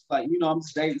going? She's like, I'm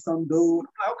just dating some dude. I'm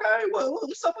like, okay, well,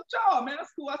 what's up with y'all, man?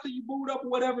 That's cool. I see you booed up or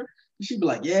whatever. And she'd be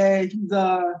like, yeah,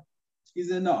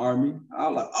 he's in the army. I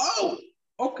was like, oh,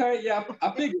 okay, yeah,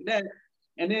 I figured that.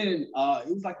 And then it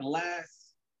was like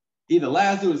either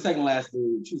last dude or second last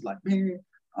dude. She was like, man,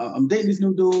 I'm dating this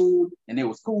new dude, and it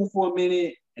was cool for a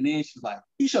minute. And then she's like,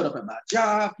 he showed up at my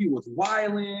job. He was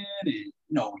wilding and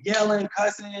yelling,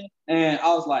 cussing. And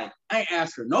I was like, I ain't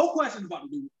asked her no questions about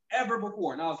the dude ever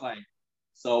before. And I was like,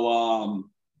 so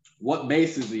what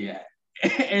base is he at?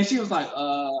 And she was like,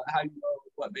 how you know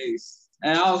what base?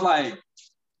 And I was like,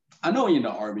 I know you're in the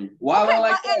army. Why okay,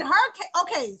 like in her case,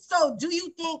 okay, so do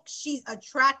you think she's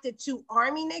attracted to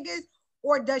army niggas,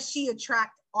 or does she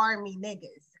attract army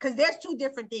niggas? Because there's two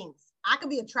different things. I could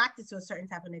be attracted to a certain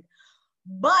type of nigga,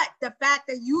 but the fact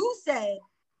that you said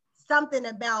something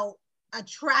about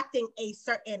attracting a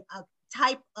certain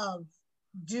type of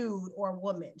dude or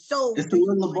woman, so it's a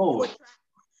little of both.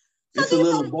 So do you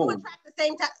feel like you attract the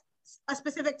same type, a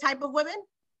specific type of women?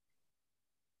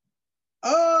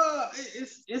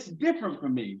 It's different for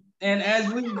me, and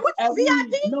as we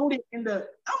noted I'm an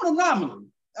anomaly.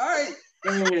 All right,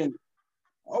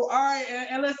 all right,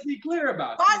 and let's be clear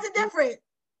about why is it different?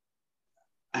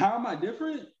 How am I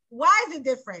different? Why is it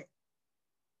different?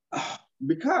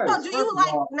 Because so do you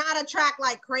not attract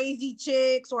like crazy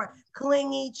chicks or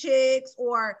clingy chicks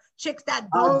or chicks that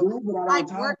don't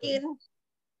like working?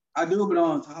 I do, but I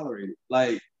don't tolerate it.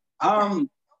 Like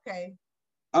okay.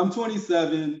 I'm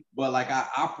 27, but like I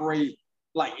operate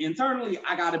like internally,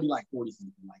 I gotta be like 40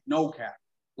 something, like no cap.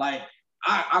 Like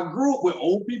I grew up with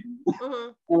old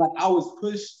people, and like I was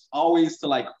pushed always to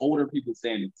like older people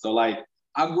standards. So like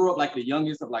I grew up like the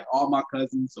youngest of like all my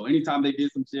cousins. So anytime they did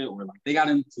some shit or like they got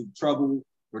into trouble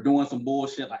or doing some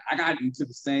bullshit, like I got into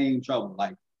the same trouble.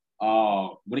 Like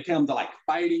when it comes to like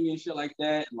fighting and shit like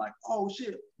that, and like, oh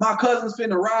shit, my cousin's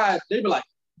finna ride, they be like,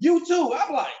 you too.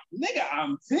 I'm like, nigga,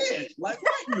 I'm 10. Like,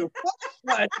 what in the fuck?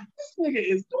 Like, this nigga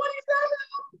is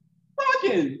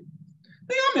 27. Fucking,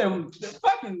 nigga, I'm in the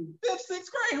fucking 5th, 6th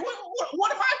grade.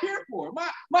 What am I here for?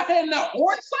 My head in that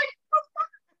orange cycle?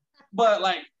 But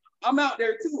like, I'm out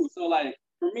there too. So like,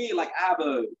 for me, like, I have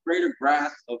a greater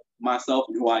grasp of myself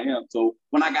and who I am. So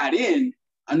when I got in,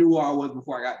 I knew who I was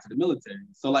before I got to the military.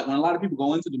 So like, when a lot of people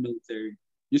go into the military,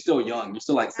 you're still young. You're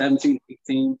still like 17,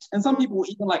 18. And some people,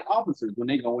 even like officers, when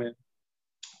they go in,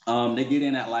 they get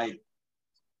in at like,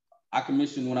 I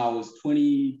commissioned when I was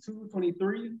 22,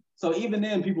 23. So even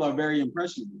then, people are very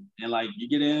impressionable. And like, you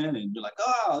get in and you're like,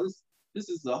 oh, this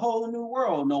is a whole new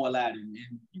world, no Aladdin.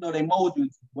 And, they mold you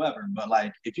into whoever. But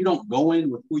like, if you don't go in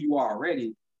with who you are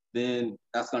already, then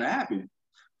that's going to happen.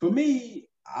 For me,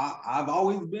 I've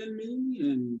always been me,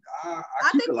 and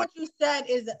I think what you said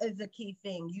is a key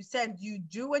thing. You said you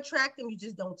do attract them, you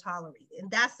just don't tolerate it,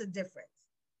 and that's the difference.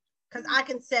 Because I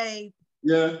can say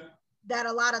that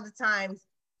a lot of the times,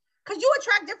 because you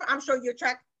attract different. I'm sure you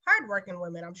attract hardworking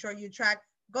women. I'm sure you attract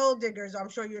gold diggers. I'm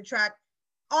sure you attract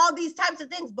all these types of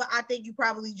things. But I think you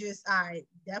probably just,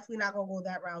 definitely not gonna go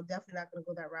that route. Definitely not gonna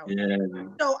go that route. Yeah.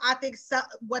 So I think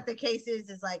what the case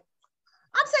is like,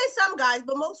 I'm saying some guys,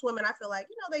 but most women, I feel like,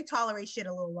 they tolerate shit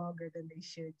a little longer than they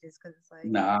should, just because it's like.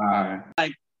 Nah.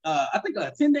 Like, I think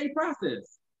a 10-day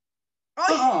process.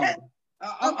 Oh, yeah.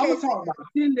 I'm going to talk about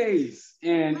 10 days.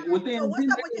 And within so what's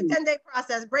up with your 10-day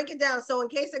process? Break it down. So in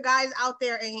case a guy's out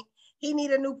there and he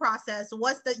need a new process,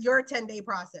 what's your 10-day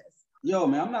process? Yo,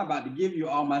 man, I'm not about to give you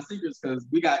all my secrets because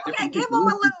we got different. Give him a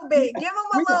little bit. Give him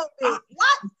a little bit.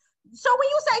 What? So when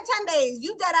you say 10 days,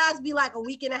 you dead ass be like a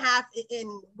week and a half,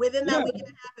 and within that week and a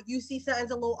half, if you see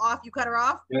something's a little off, you cut her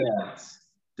off?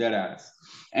 Dead ass.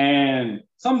 And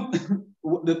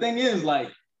the thing is, like,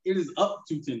 it is up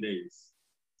to 10 days.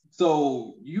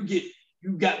 So you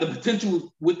got the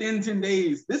potential within 10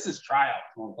 days. This is tryout,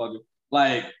 motherfucker.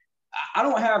 Like, I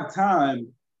don't have time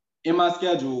in my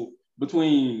schedule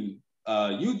between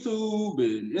YouTube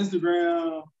and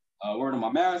Instagram, working on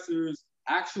my master's,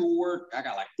 actual work. I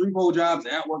got like 3 full jobs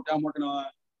at work that I'm working on.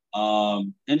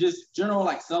 And just general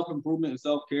like self-improvement and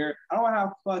self-care. I don't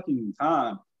have fucking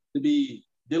time to be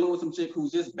dealing with some chick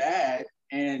who's just bad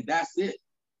and that's it.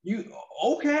 You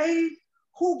okay?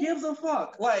 Who gives a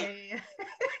fuck? Like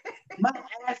my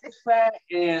ass is fat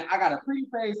and I got a pretty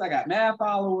face, I got mad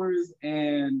followers,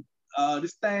 and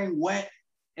this thing wet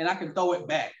and I can throw it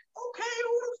back. Okay,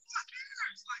 who the fuck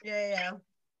cares? Like, yeah.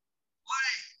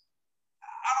 Like,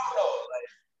 I don't know. Like,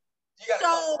 you gotta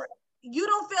so you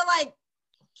don't feel like,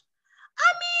 I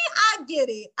mean, I get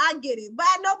it. But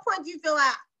at no point do you feel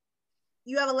like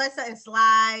you ever let something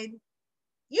slide.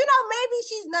 You know, maybe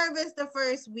she's nervous the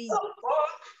first week. The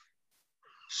fuck?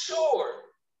 Sure.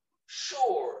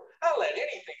 I'll let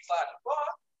anything slide the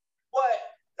fuck. But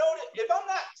notice, if I'm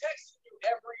not texting you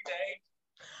every day.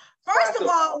 First of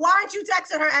all, why aren't you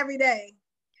texting her every day?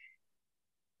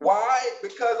 Why?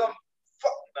 Because I'm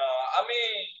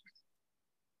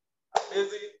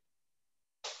busy.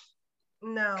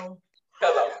 No.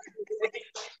 Because I'm busy.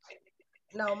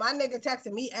 No, my nigga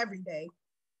texting me every day.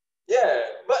 Yeah,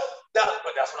 but that's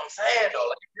what I'm saying though.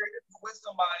 Like if you're with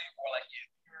somebody, or like if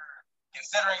you're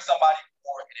considering somebody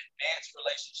for an advanced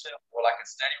relationship or like a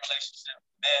steady relationship,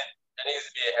 then there needs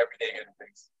to be an everyday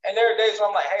interface. And there are days where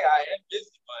I'm like, hey, I am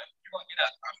busy, but you're gonna get a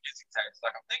I'm busy text.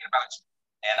 Like I'm thinking about you.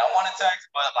 And I want to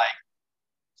text, but like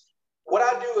what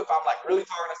I do if I'm like really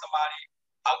talking to somebody,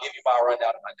 I'll give you my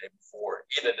rundown of my day before,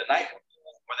 either the night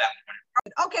before or that morning.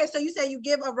 Okay, so you say you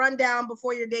give a rundown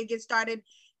before your day gets started.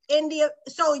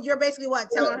 So you're basically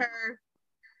what, telling her?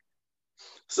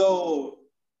 So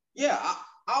yeah,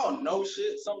 I'll know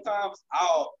shit sometimes.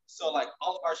 So like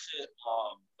all of our shit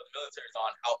for the military is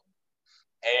on Outlook,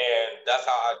 and that's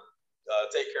how I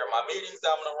take care of my meetings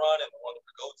that I'm gonna run and the ones I'm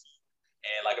gonna go to.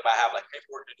 And like if I have like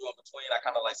paperwork to do in between, I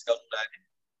kind of like schedule that in.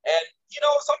 And you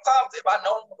know, sometimes if I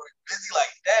know I'm busy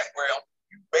like that, where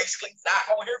you basically not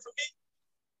gonna hear from me,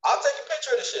 I'll take a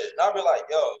picture of the shit and I'll be like,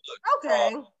 yo, look,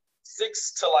 okay. 6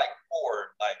 to like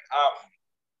 4, like I'm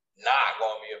not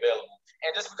gonna be available. And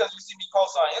just because you see me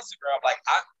post on Instagram, like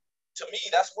to me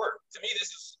that's work. To me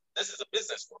this is a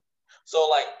business work. So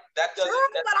like that doesn't. Sure,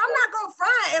 but I'm not gonna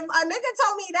front. If a nigga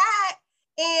told me that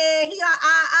and he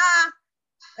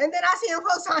and then I see him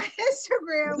post on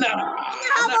Instagram, I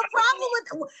have a problem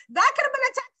with that. Could have been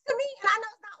a text to me, and I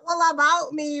know it's not all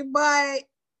about me, but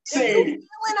if you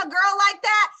feeling a girl like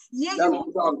that, yeah,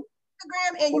 you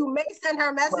Instagram and you may send her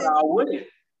a message. But I wouldn't.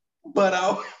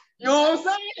 You know what I'm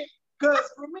saying? Because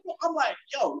for me, I'm like,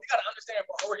 yo, you gotta understand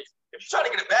priorities. If you're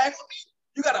trying to get a bag with me,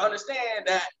 you gotta understand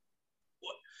that.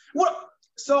 What?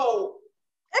 So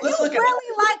if you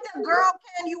really liked the girl,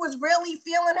 Ken, you was really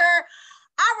feeling her,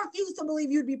 I refuse to believe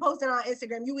you'd be posting on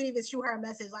Instagram. You would even shoot her a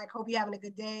message like, "Hope you're having a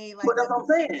good day." Like, but that's what I'm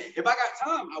saying. If I got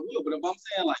time, I will. But if I'm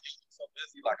saying like, I'm so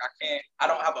busy, like I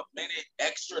don't have a minute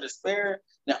extra to spare,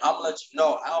 then I'm gonna let you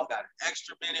know I don't got an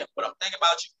extra minute, but I'm thinking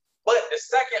about you. But the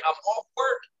second I'm off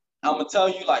work, I'm gonna tell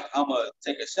you like I'm gonna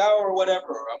take a shower or whatever,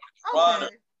 or I'm gonna run or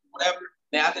whatever.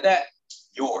 Then after that,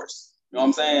 yours. You know what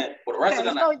I'm saying? For the rest of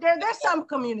the night, there's some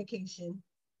communication.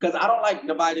 Because I don't like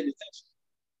divided attention.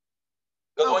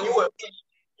 Because when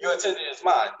your attention is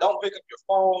mine. Don't pick up your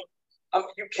phone. I mean,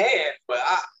 you can, but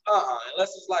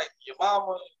unless it's like your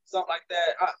mama, something like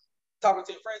that. Talking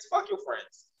to your friends, fuck your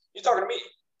friends. You talking to me?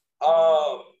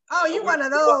 You one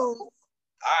of those.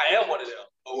 I am one of them.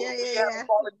 Yeah. Having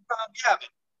quality time. We having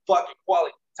fucking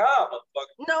quality time,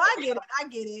 motherfucker. No, I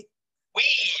get it. We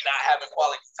not having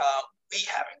quality time. We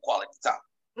having quality time.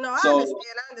 No, I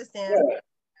understand. Yeah.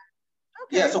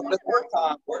 Okay. Yeah, so when it's work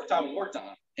time is work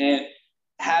time. And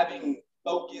having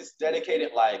focus,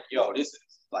 dedicated, like, yo, this is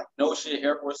like no shit,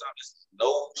 Air Force Office,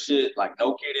 no shit, like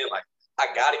no kidding. Like, I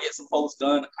gotta get some posts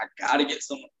done. I gotta get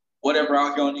some whatever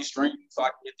out here on these streams so I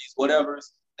can get these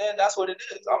whatevers. Then that's what it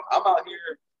is. I'm out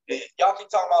here. Y'all keep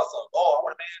talking about some, I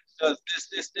want a man who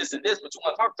does this, and this, but you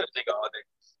want to talk to the nigga all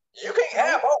day. You can't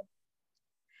have both.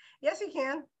 Yes, you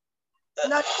can.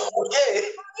 No,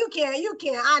 you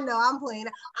can. I know, I'm playing.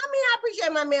 I mean, I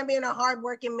appreciate my man being a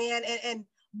hardworking man,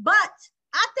 but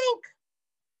I think,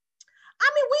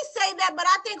 we say that, but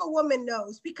I think a woman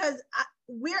knows because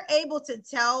we're able to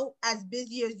tell as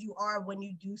busy as you are when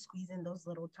you do squeeze in those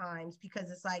little times, because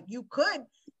it's like you could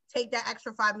take that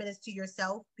extra 5 minutes to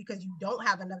yourself because you don't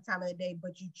have enough time in the day,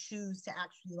 but you choose to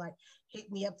actually like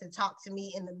hit me up to talk to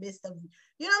me in the midst of,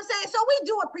 you know what I'm saying? So we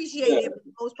do appreciate it for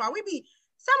the most part.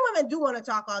 Some women do want to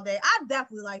talk all day. I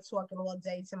definitely like talking all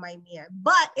day to my man,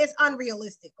 but it's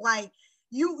unrealistic. Like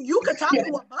you could talk to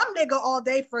a bum nigga all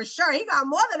day for sure. He got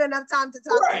more than enough time to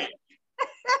talk to you.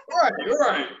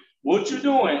 Right. What you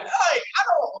doing? Like, I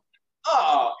don't.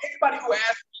 Anybody who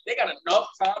asks me, they got enough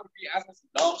time to be asking some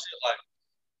dumb shit. Like,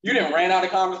 you didn't ran out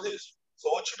of conversation. So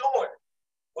what you doing?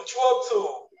 What you up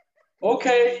to?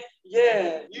 Okay,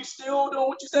 yeah. You still doing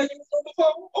what you said you was doing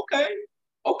before?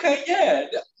 Okay, yeah.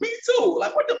 Me too.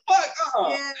 Like, what the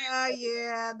fuck?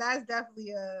 Yeah, that's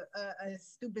definitely a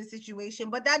stupid situation.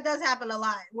 But that does happen a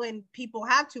lot when people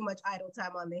have too much idle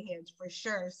time on their hands, for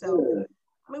sure. So, Yeah.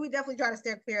 I mean, we definitely try to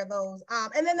steer clear of those.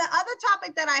 And then the other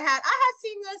topic that I had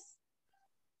seen this,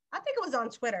 I think it was on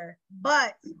Twitter,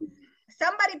 but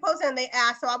somebody posted and they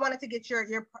asked, so I wanted to get your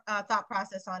thought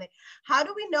process on it. How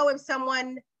do we know if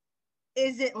someone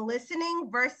isn't listening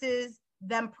versus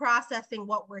them processing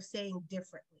what we're saying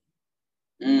differently?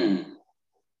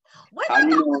 Which I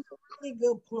thought was a really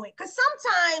good point. Because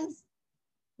sometimes,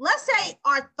 let's say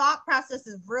our thought process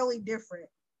is really different,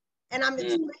 and I'm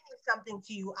explaining something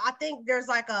to you. I think there's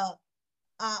like a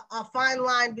fine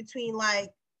line between like,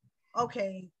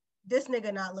 okay, this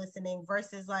nigga not listening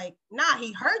versus like, nah,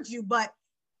 he heard you, but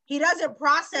he doesn't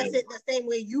process it the same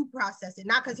way you process it.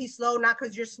 Not because he's slow, not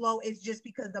because you're slow. It's just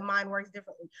because the mind works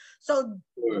differently. So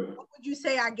what would you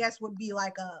say, I guess, would be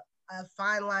like a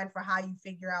fine line for how you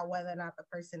figure out whether or not the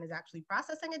person is actually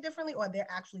processing it differently or they're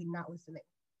actually not listening?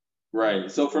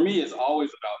 Right. So for me, it's always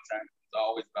about time. It's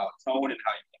always about tone and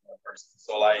how you think of a person.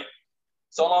 So like,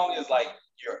 so long as like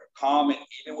you're calm and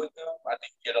even with them, I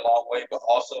think you get a long way. But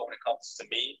also when it comes to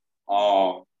me,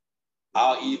 I'll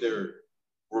either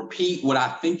repeat what I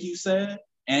think you said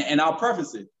and I'll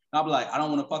preface it. I'll be like, I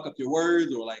don't want to fuck up your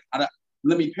words, or like,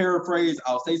 let me paraphrase.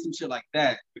 I'll say some shit like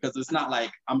that because it's not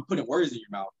like I'm putting words in your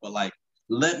mouth, but like,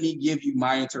 let me give you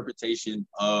my interpretation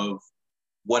of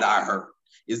what I heard.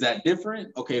 Is that different?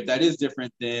 Okay, if that is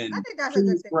different, then I think that's a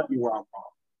good thing. Correct me where I'm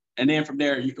wrong. And then from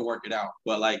there, you can work it out.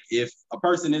 But like, if a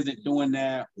person isn't doing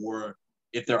that, or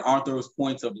if there aren't those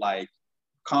points of like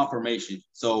confirmation.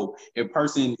 So if a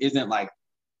person isn't like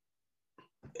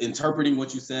interpreting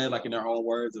what you said, like in their own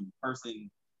words, if a person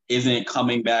isn't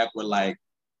coming back with like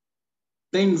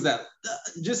things that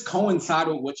just coincide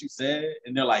with what you said,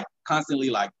 and they're like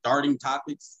constantly like darting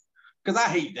topics, because I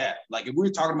hate that. Like if we're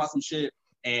talking about some shit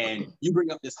and you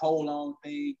bring up this whole long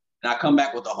thing and I come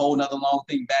back with a whole nother long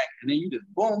thing back, and then you just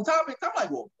boom topics. I'm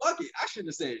like, well, fuck it. I shouldn't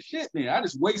have said shit, man. I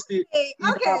just wasted.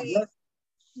 Okay.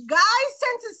 Guys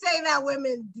tend to say that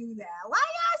women do that. Why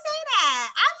y'all say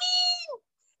that? I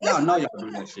mean, y'all know y'all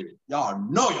do that shit. Y'all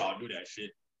know y'all do that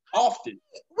shit often.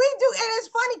 We do, and it's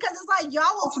funny because it's like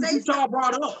y'all will say y'all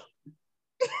brought up.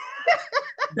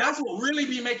 That's what really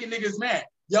be making niggas mad.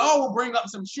 Y'all will bring up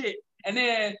some shit, and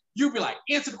then you be like,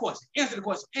 answer the question.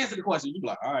 You be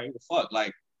like, all right, well, fuck.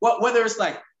 Like, whether it's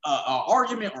like an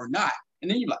argument or not,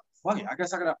 and then you be like, fuck it, I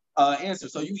guess I gotta answer.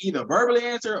 So you either verbally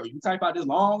answer or you type out this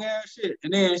long ass shit,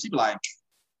 and then she be like,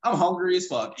 I'm hungry as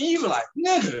fuck, and you be like,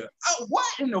 nigga, what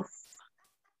in the?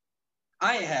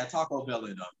 I ain't had Taco Bell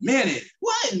in a minute.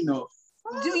 What in the?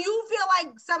 Do you feel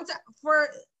like sometimes for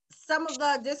some of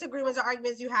the disagreements or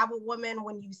arguments you have with women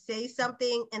when you say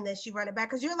something and then she run it back?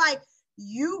 Because you're like,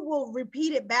 you will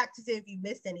repeat it back to see if you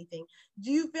missed anything. Do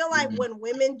you feel like when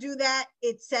women do that,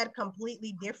 it's said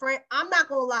completely different? I'm not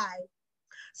gonna lie.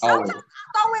 Sometimes I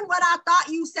throw in what I thought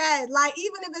you said, like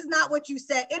even if it's not what you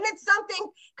said, and it's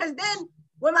something. Because then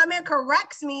when my man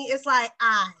corrects me, it's like,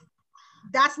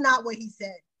 that's not what he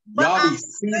said. But y'all be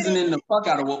seasoning the fuck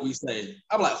out of what we say.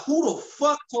 I'm like, who the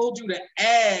fuck told you to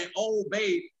add Old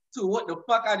Bay to what the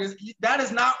fuck I just? That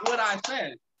is not what I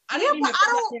said. I didn't even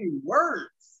say any words.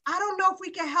 I don't know if we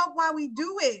can help why we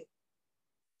do it.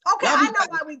 Okay, I know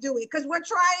why we do it, because we're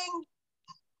trying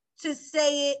to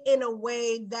say it in a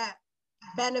way that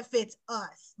benefits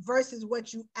us versus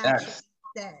what you actually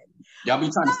said. Y'all be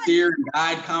trying to steer and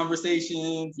guide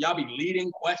conversations. Y'all be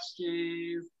leading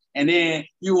questions. And then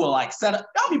you will like set up,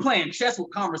 y'all be playing chess with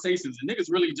conversations, and niggas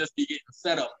really just be getting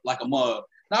set up like a mug.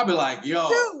 And I'll be like, yo.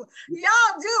 Y'all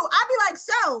do. I'll be like,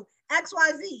 so,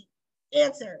 XYZ,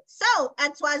 answer. So,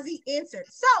 XYZ, answer.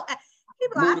 So,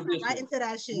 people are right into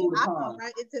that shit. I fall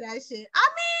right into that shit. I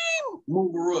mean.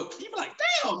 Move a rook. You be like,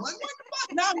 damn, like, what the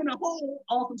fuck? Now I'm in a hole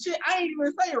on some shit I ain't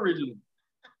even say originally.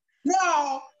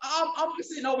 Now, I'm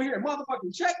sitting over here,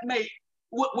 motherfucking checkmate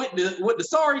with the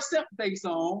sorry step face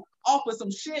on, off of some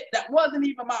shit that wasn't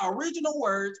even my original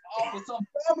words, off of some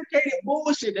fabricated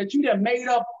bullshit that you done made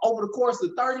up over the course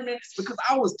of 30 minutes because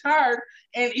I was tired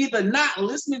and either not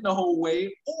listening the whole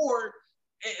way, or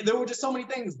there were just so many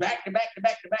things back to back.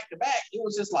 It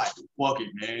was just like, fuck it,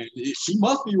 man. She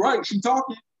must be right. She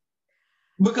talking.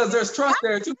 Because there's trust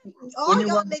there too. All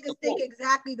y'all niggas think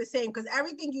exactly the same, because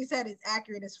everything you said is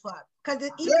accurate as fuck. Because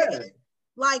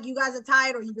like you guys are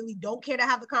tired or you really don't care to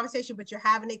have the conversation, but you're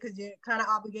having it because you're kind of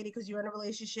obligated because you're in a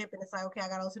relationship and it's like, okay, I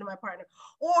gotta listen to my partner.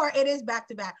 Or it is back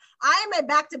to back. I am a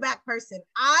back to back person.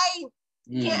 I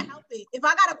can't help it. If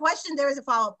I got a question, there is a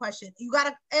follow-up question. You got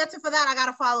to answer for that, I got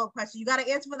a follow-up question. You got to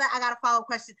answer for that, I got a follow-up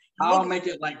question. I'll make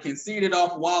it like conceited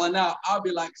off wilding out. I'll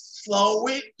be like, slow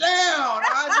it down.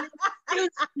 I just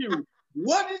dissed you.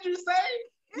 What did you say?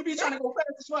 You be trying to go fast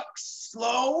as fuck.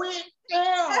 Slow it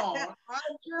down. I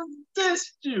just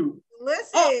dissed you. Listen.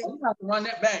 I'm gonna have to run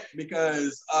that back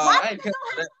because why I ain't catching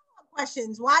that.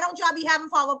 Questions. Why don't y'all be having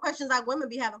follow-up questions like women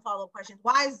be having follow-up questions?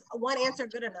 Why is one answer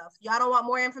good enough? Y'all don't want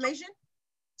more information?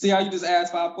 See how you just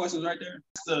asked 5 questions right there?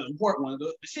 That's the important one.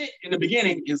 The shit in the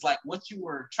beginning is like what you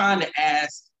were trying to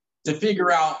ask to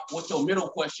figure out what your middle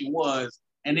question was.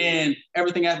 And then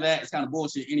everything after that is kind of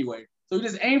bullshit anyway. So you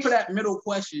just aim for that middle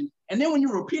question. And then when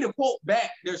you repeat a quote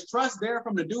back, there's trust there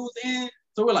from the dude's end.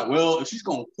 So we're like, well, if she's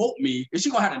going to quote me, if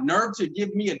she's going to have the nerve to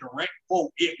give me a direct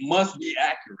quote, it must be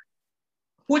accurate.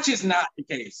 Which is not the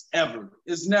case, ever.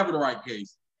 It's never the right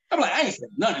case. I'm like, I ain't said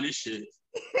none of this shit.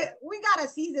 We got to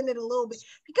season it a little bit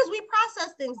because we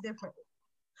process things differently.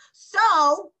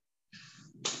 So,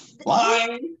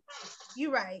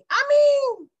 you're right. I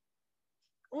mean,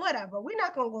 whatever. We're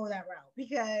not going to go that route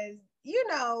because, you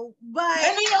know, but.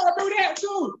 And then y'all do that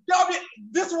too. Y'all be,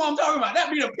 this is what I'm talking about. That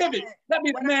be the pivot. That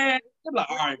be the man. They're like,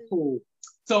 all right, cool.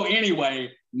 So anyway,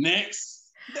 next.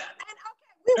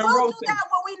 We will do that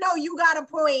when we know you got a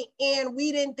point and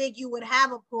we didn't think you would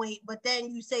have a point, but then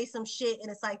you say some shit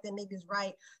and it's like the nigga's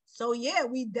right. So yeah,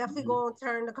 we definitely gonna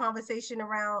turn the conversation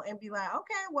around and be like,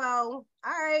 okay, well,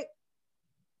 all right.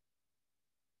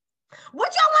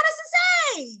 What y'all want us to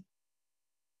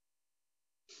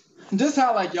say? Just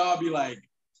how like y'all be like,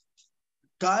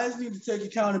 guys need to take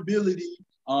accountability.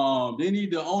 They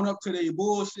need to own up to their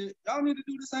bullshit. Y'all need to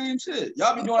do the same shit.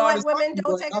 Y'all be doing all this. Women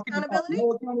don't take accountability?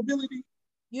 No accountability.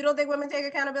 You don't think women take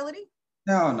accountability?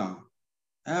 Hell no.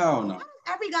 Hell no. Why does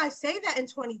every guy say that in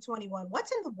 2021?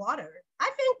 What's in the water?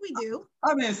 I think we do.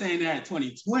 I've been saying that in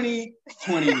 2020,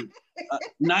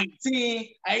 2019,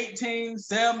 18,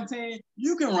 17.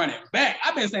 You can run it back.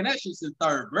 I've been saying that shit since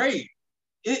 3rd grade.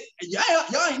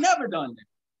 Y'all ain't never done that.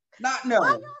 Not never.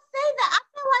 Why y'all say that? I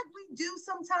feel like we do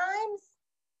sometimes.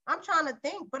 I'm trying to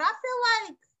think, but I feel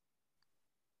like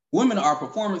women are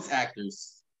performance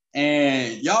actors.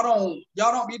 And y'all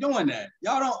don't be doing that.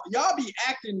 Y'all be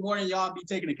acting more than y'all be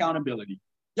taking accountability.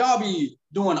 Y'all be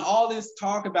doing all this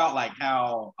talk about like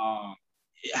how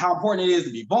important it is to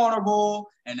be vulnerable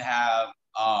and to have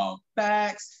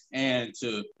facts and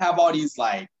to have all these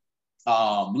like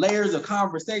layers of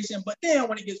conversation. But then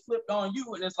when it gets flipped on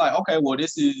you and it's like, okay, well,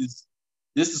 this is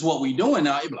what we doing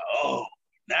now. You're like, oh,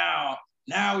 now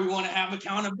we want to have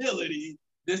accountability.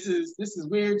 This is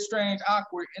weird, strange,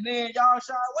 awkward, and then y'all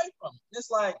shy away from it.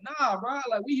 It's like, nah, bro,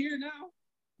 like we here now.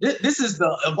 This is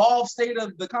the evolved state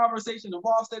of the conversation,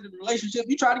 evolved state of the relationship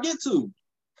you try to get to.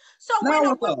 So when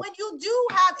you do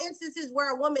have instances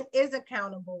where a woman is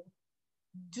accountable,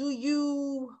 do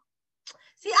you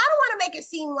see? I don't want to make it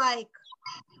seem like,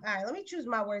 all right, let me choose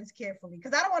my words carefully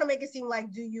because I don't want to make it seem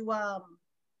like, do you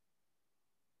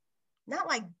not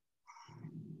like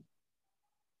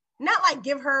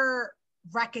give her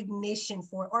recognition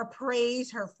for it or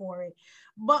praise her for it,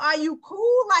 but are you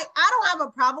cool? Like, I don't have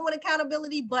a problem with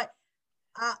accountability, but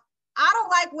I don't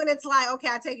like when it's like, okay,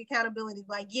 I take accountability.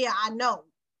 Like, yeah, I know.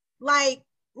 Like,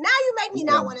 now you make me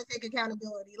not want to take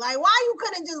accountability. Like, why you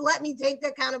couldn't just let me take the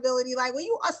accountability? Like, when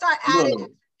you start adding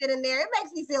shit in there, it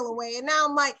makes me feel away. And now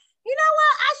I'm like, you know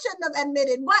what? I shouldn't have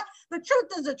admitted, but the truth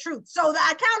is the truth. So the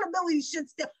accountability should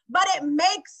still, but it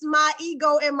makes my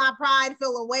ego and my pride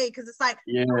feel away because it's like,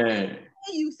 yeah,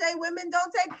 you say women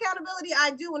don't take accountability.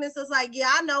 I do. And it's just like,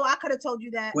 yeah, I know. I could have told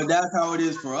you that. But that's how it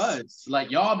is for us.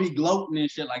 Like, y'all be gloating and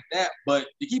shit like that. But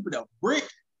to keep it a brick,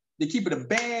 to keep it a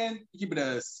band, to keep it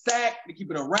a stack, to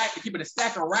keep it a rack, to keep it a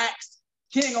stack of racks,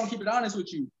 King gonna keep it honest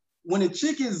with you. When a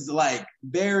chick is like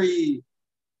very,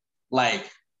 like,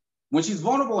 when she's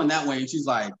vulnerable in that way, and she's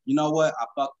like, you know what, I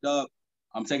fucked up.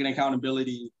 I'm taking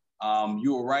accountability.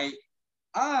 You were right.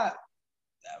 I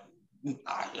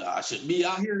shouldn't be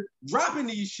out here dropping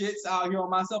these shits out here on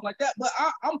myself like that. But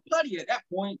I'm putty at that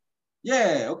point.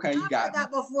 Yeah, okay, you got I've heard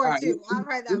that before too. I've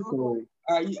heard that before.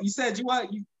 All right, you said you what?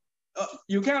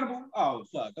 You accountable? Oh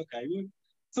fuck. Okay.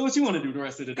 So what you want to do the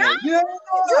rest of the day? Yeah,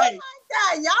 like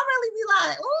that. Y'all really be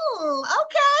like, ooh,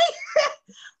 okay.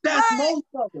 That's most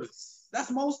of us. That's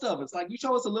most of us. Like, you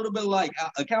show us a little bit of like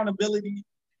accountability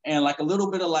and like a little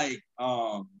bit of like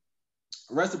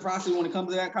reciprocity when it comes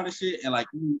to that kind of shit. And like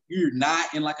you're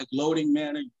not in like a gloating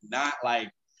manner. You're not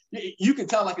like you can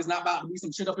tell like it's not about to be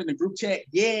some shit up in the group chat.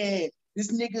 Yeah,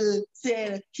 this nigga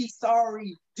said he's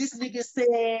sorry. This nigga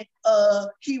said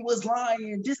he was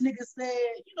lying. This nigga said,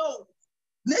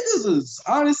 niggas is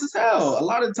honest as hell a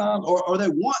lot of times, or they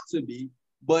want to be.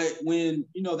 But when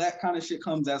that kind of shit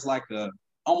comes as like a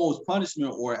almost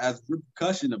punishment or as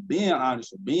repercussion of being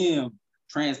honest or being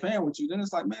transparent with you, then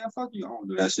it's like, man, fuck you, I don't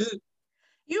do that shit.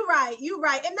 You're right.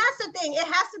 And that's the thing. It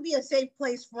has to be a safe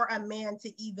place for a man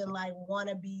to even like want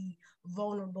to be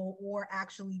vulnerable or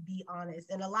actually be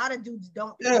honest. And a lot of dudes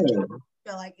don't feel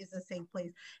like it's a safe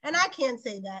place. And I can't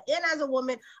say that. And as a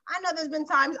woman, I know there's been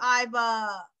times I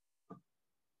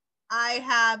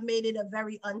have made it a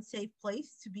very unsafe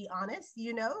place, to be honest,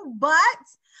 but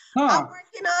I'm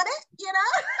working on it,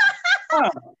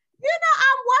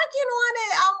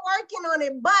 I'm working on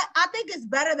it, but I think it's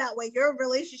better that way. Your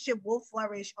relationship will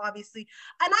flourish, obviously.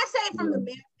 And I say it from the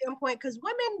man standpoint, because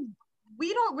women,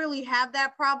 we don't really have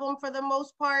that problem for the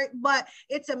most part, but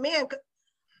it's a man.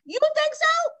 You think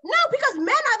so? No, because men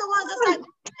are the ones that's like,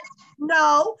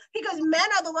 no, because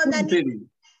men are the ones that need.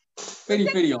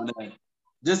 Pity on that.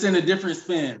 Just in a different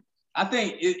spin. I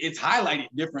think it's highlighted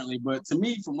differently, but to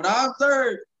me, from what I've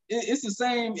observed, it's the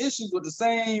same issues with the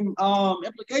same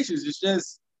implications. It's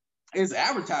just it's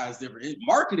advertised different.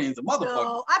 Marketing is a motherfucker.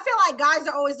 No, I feel like guys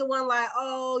are always the one like,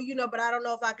 but I don't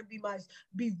know if I could be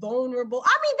vulnerable.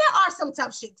 I mean, there are some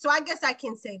tough shit, so I guess I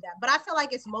can say that. But I feel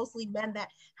like it's mostly men that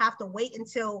have to wait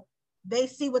until they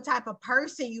see what type of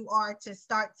person you are to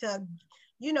start to,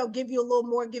 give you a little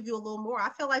more.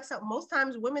 I feel like most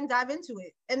times women dive into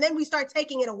it, and then we start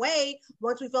taking it away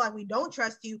once we feel like we don't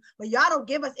trust you. But y'all don't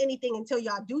give us anything until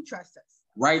y'all do trust us.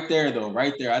 Right there.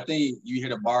 I think you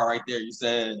hit a bar right there. You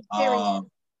said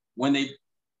when they,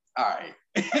 all right,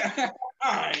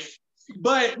 all right,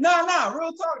 but no,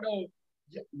 real talk though.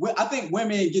 I think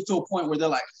women get to a point where they're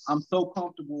like, I'm so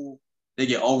comfortable. They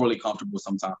get overly comfortable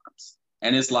sometimes,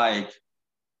 and it's like,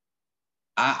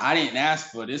 I didn't ask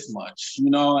for this much,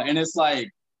 and it's like,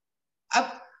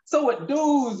 so with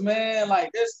dudes, man,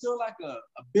 like there's still like a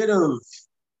bit of,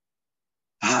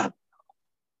 So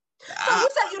you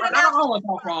said you didn't I don't want to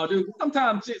talk for all dudes.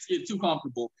 Sometimes shits get too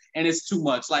comfortable and it's too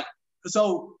much. Like,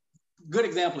 so good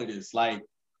example of this. Like,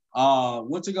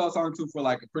 went to go talking to for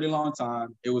like a pretty long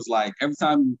time. It was like every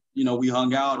time, we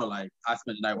hung out or like I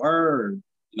spent the night with her,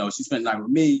 or, she spent the night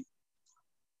with me.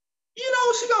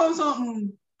 She got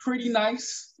something pretty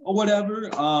nice or whatever.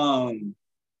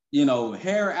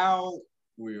 Hair out,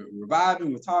 we're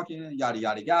vibing, we're talking, yada,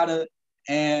 yada, yada.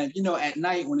 And, at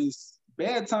night when it's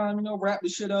bedtime, wrap the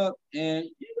shit up, and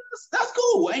that's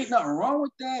cool. Ain't nothing wrong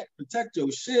with that. Protect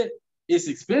your shit. It's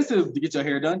expensive to get your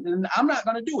hair done, and I'm not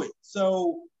gonna do it.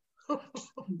 So do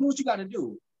what you gotta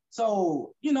do.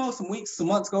 So, some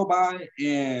months go by,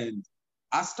 and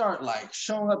I start like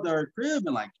showing up to her crib,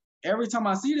 and like every time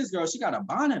I see this girl, she got a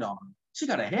bonnet on, she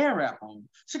got a hair wrap on,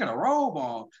 she got a robe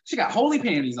on, she got holy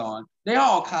panties on. They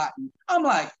all cotton. I'm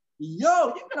like,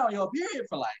 yo, you've been on your period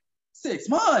for like 6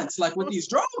 months, like with these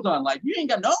drawers on, like you ain't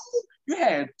got you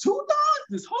had 2 thoughts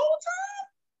this whole time?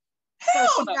 Hell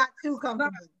so no. Got too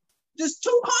comfortable. Just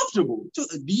too comfortable.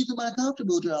 These are my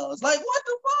comfortable drawers. Like what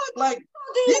the fuck? Like,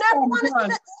 do you never want to see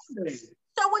that?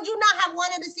 So would you not have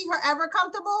wanted to see her ever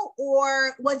comfortable,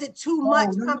 or was it too much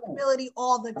comfortability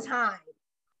all the time?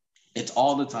 It's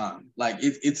all the time. Like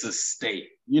it's a state.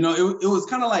 It was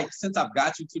kind of like, since I've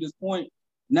got you to this point,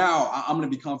 now I'm gonna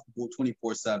be comfortable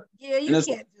 24/7. Yeah, you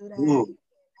can't do that.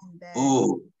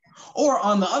 Ooh. Or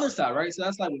on the other side, right? So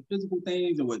that's like with physical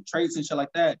things and with traits and shit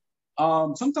like that.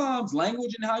 Sometimes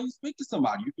language and how you speak to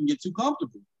somebody, you can get too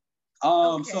comfortable.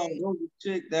 So there was a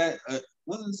chick that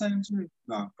was it the same chick?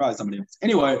 No, probably somebody else.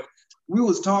 Anyway, we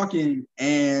was talking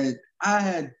and I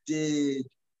had did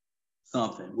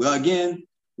something. Well, again,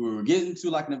 we were getting to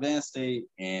like an advanced state,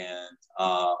 and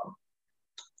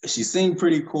she seemed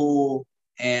pretty cool.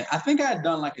 And I think I had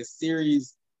done like a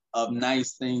series of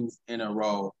nice things in a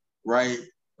row, right?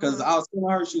 Because I was feeling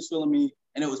her, she was feeling me,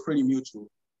 and it was pretty mutual.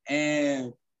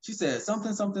 And she said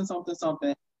something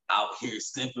out here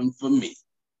simping for me.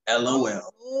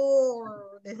 LOL.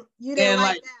 Lord. You didn't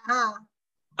like that, huh?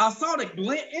 I saw the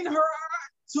glint in her eye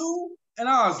too, and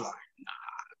I was like, nah,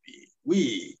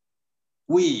 we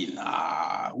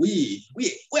out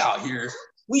here.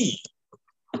 We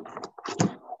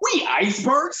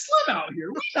iceberg slim out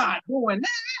here. We not doing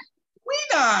that. We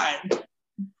not.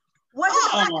 Was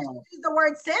it the fact that she used the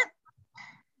word simp?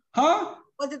 Huh?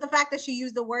 Was it the fact that she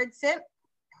used the word simp?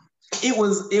 It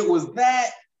was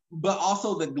that, but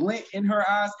also the glint in her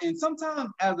eyes. And sometimes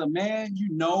as a man,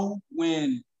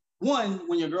 when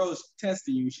your girl is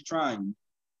testing you, she's trying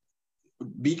you.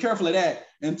 be careful of that.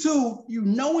 And two, you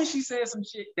know when she said some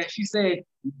shit that she said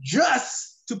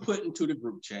just to put into the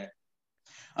group chat.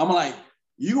 I'm like,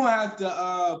 you're gonna have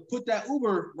to put that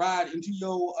Uber ride into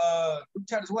your group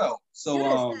chat as well. So you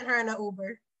didn't send her in an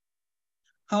Uber.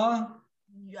 Huh?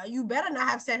 You better not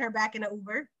have sent her back in an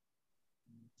Uber.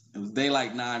 It was day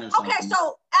like 9 or something. Okay,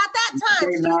 so at that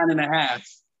time, day 9.5.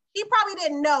 She probably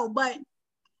didn't know, but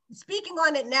speaking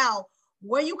on it now,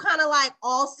 were you kind of like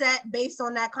all set based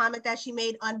on that comment that she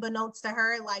made unbeknownst to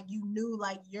her? Like you knew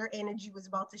like your energy was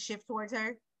about to shift towards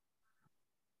her?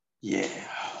 Yeah.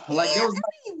 Like there was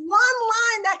one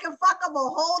line that can fuck up a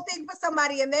whole thing for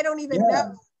somebody and they don't even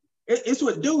know. It's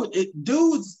what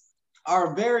dudes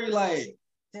are very like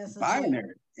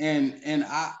binary. And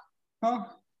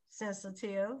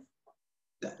sensitive.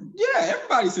 Yeah,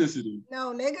 everybody's sensitive.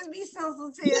 No, niggas be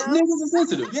sensitive. Yeah, niggas are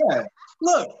sensitive. Yeah.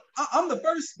 Look, I'm the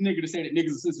first nigga to say that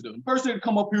niggas are sensitive. The first nigga to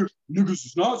come up here, niggas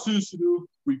is not sensitive.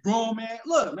 We grown, man.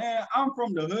 Look, man, I'm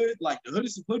from the hood, like the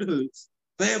hoodest of hoods,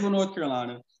 Fayetteville, North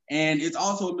Carolina. And it's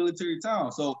also a military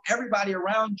town. So everybody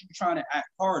around you trying to act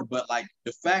hard. But like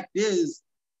the fact is,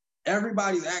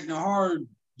 everybody's acting hard,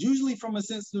 usually from a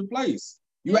sensitive place.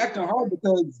 You acting hard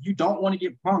because you don't want to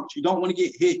get punked. You don't want to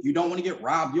get hit. You don't want to get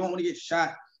robbed. You don't want to get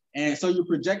shot. And so you're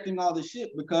projecting all this shit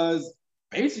because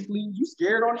basically you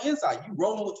scared on the inside. You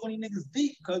rolling with 20 niggas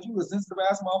deep because you a sensitive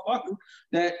ass motherfucker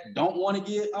that don't want to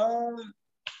get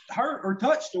hurt or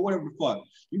touched or whatever the fuck.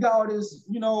 You got all this,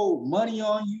 money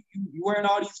on you. You wearing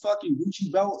all these fucking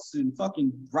Gucci belts and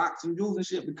fucking rocks and jewels and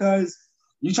shit because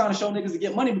you trying to show niggas to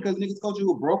get money because niggas called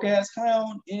you a broke ass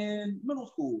clown in middle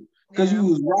school because you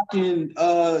was rocking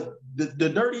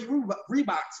the dirty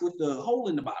Reeboks with the hole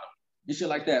in the bottom and shit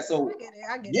like that. So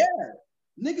I get it.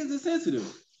 Niggas is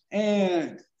sensitive,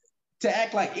 and to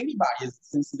act like anybody is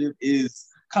sensitive is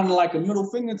kind of like a middle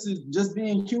finger to just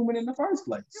being human in the first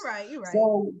place. You're right.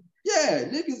 So yeah,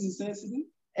 niggas is sensitive,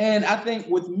 and I think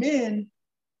with men,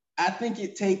 I think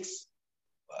it takes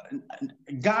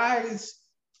guys.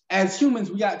 As humans,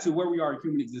 we got to where we are in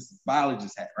human existence.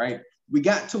 Biologists had, right? We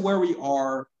got to where we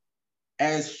are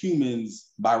as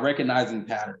humans by recognizing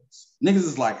patterns. Niggas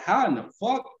is like, how in the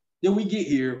fuck did we get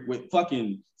here with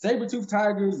fucking saber-toothed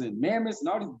tigers and mammoths and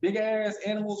all these big ass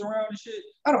animals around and shit?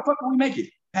 How the fuck do we make it?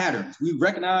 Patterns. We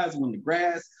recognize when the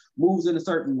grass moves in a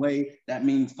certain way, that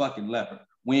means fucking leopard.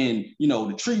 When,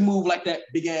 the tree move like that,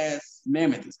 big ass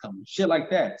mammoth is coming. Shit like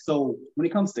that. So when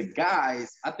it comes to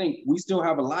guys, I think we still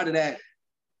have a lot of that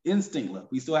instinct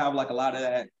left. We still have like a lot of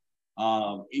that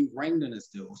ingrained in us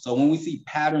still. So when we see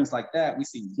patterns like that, we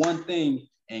see one thing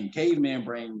and caveman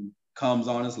brain comes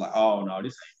on us like, oh no,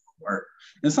 this ain't gonna work.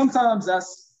 And sometimes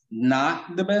that's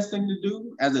not the best thing to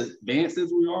do as advanced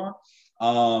as we are.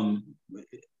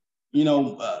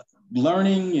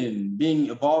 Learning and being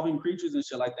evolving creatures and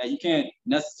shit like that, you can't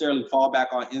necessarily fall back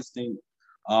on instinct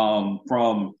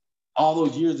from all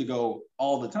those years ago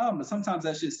all the time, but sometimes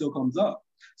that shit still comes up.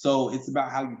 So it's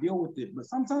about how you deal with it. But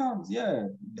sometimes,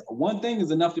 one thing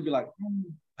is enough to be like,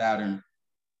 pattern.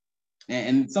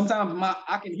 And sometimes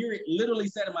I can hear it literally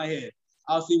said in my head.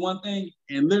 I'll see one thing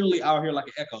and literally I'll hear like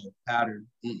an echo. Pattern.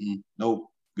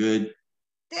 Nope. Good.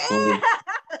 Damn.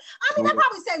 I mean, that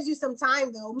probably saves you some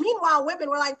time though. Meanwhile, women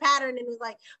were like pattern and it was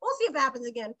like, we'll see if it happens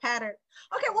again. Pattern.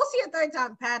 Okay, we'll see a third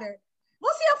time. Pattern.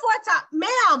 We'll see a fourth time.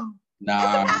 Ma'am.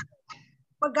 Nah.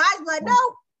 But guys be like, no.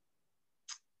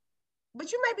 But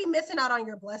you might be missing out on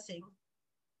your blessing.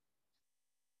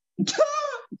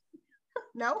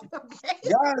 No? Okay.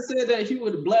 God said that he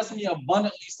would bless me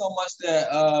abundantly so much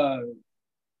that,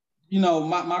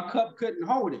 my cup couldn't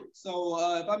hold it. So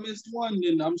if I missed one,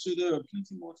 then I'm sure there are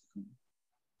plenty more to come.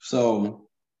 So.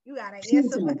 You got to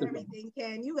answer for everything,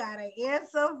 Ken. You got to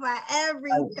answer for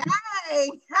everything. I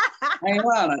ain't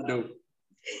lying, I do.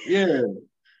 Yeah.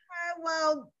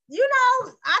 Well,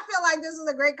 I feel like this was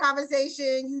a great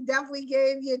conversation. You definitely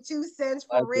gave your 2 cents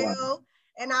for real.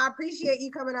 And I appreciate you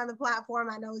coming on the platform.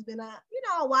 I know it's been a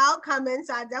while coming.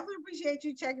 So I definitely appreciate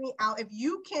you checking me out. If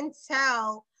you can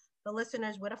tell the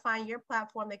listeners where to find your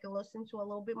platform, they can listen to a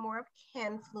little bit more of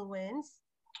Kenfluence.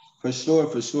 For sure.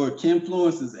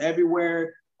 Kenfluence is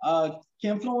everywhere.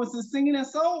 Kenfluence is singing and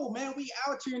soul, man. We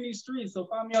out here in these streets. So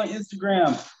find me on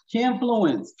Instagram,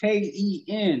 Kenfluence,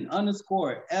 KEN_FLU.ENCE.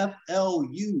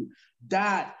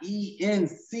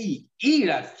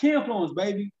 That's Kenfluence,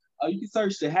 baby. You can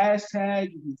search the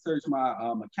hashtag. You can search my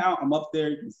account. I'm up there.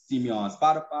 You can see me on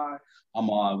Spotify. I'm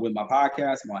on with my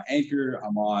podcast. I'm on Anchor.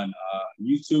 I'm on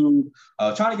YouTube.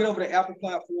 Trying to get over the Apple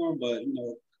platform, but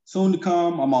soon to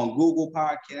come. I'm on Google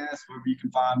Podcasts, wherever you can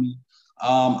find me.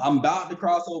 I'm about to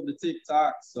cross over to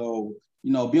TikTok, so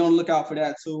be on the lookout for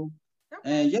that too.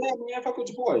 And man, fuck with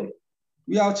your boy.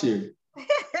 We out here. All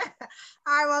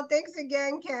right. Well, thanks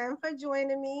again, Kim, for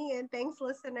joining me. And thanks,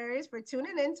 listeners, for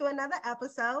tuning in to another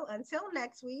episode. Until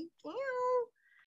next week. Ew.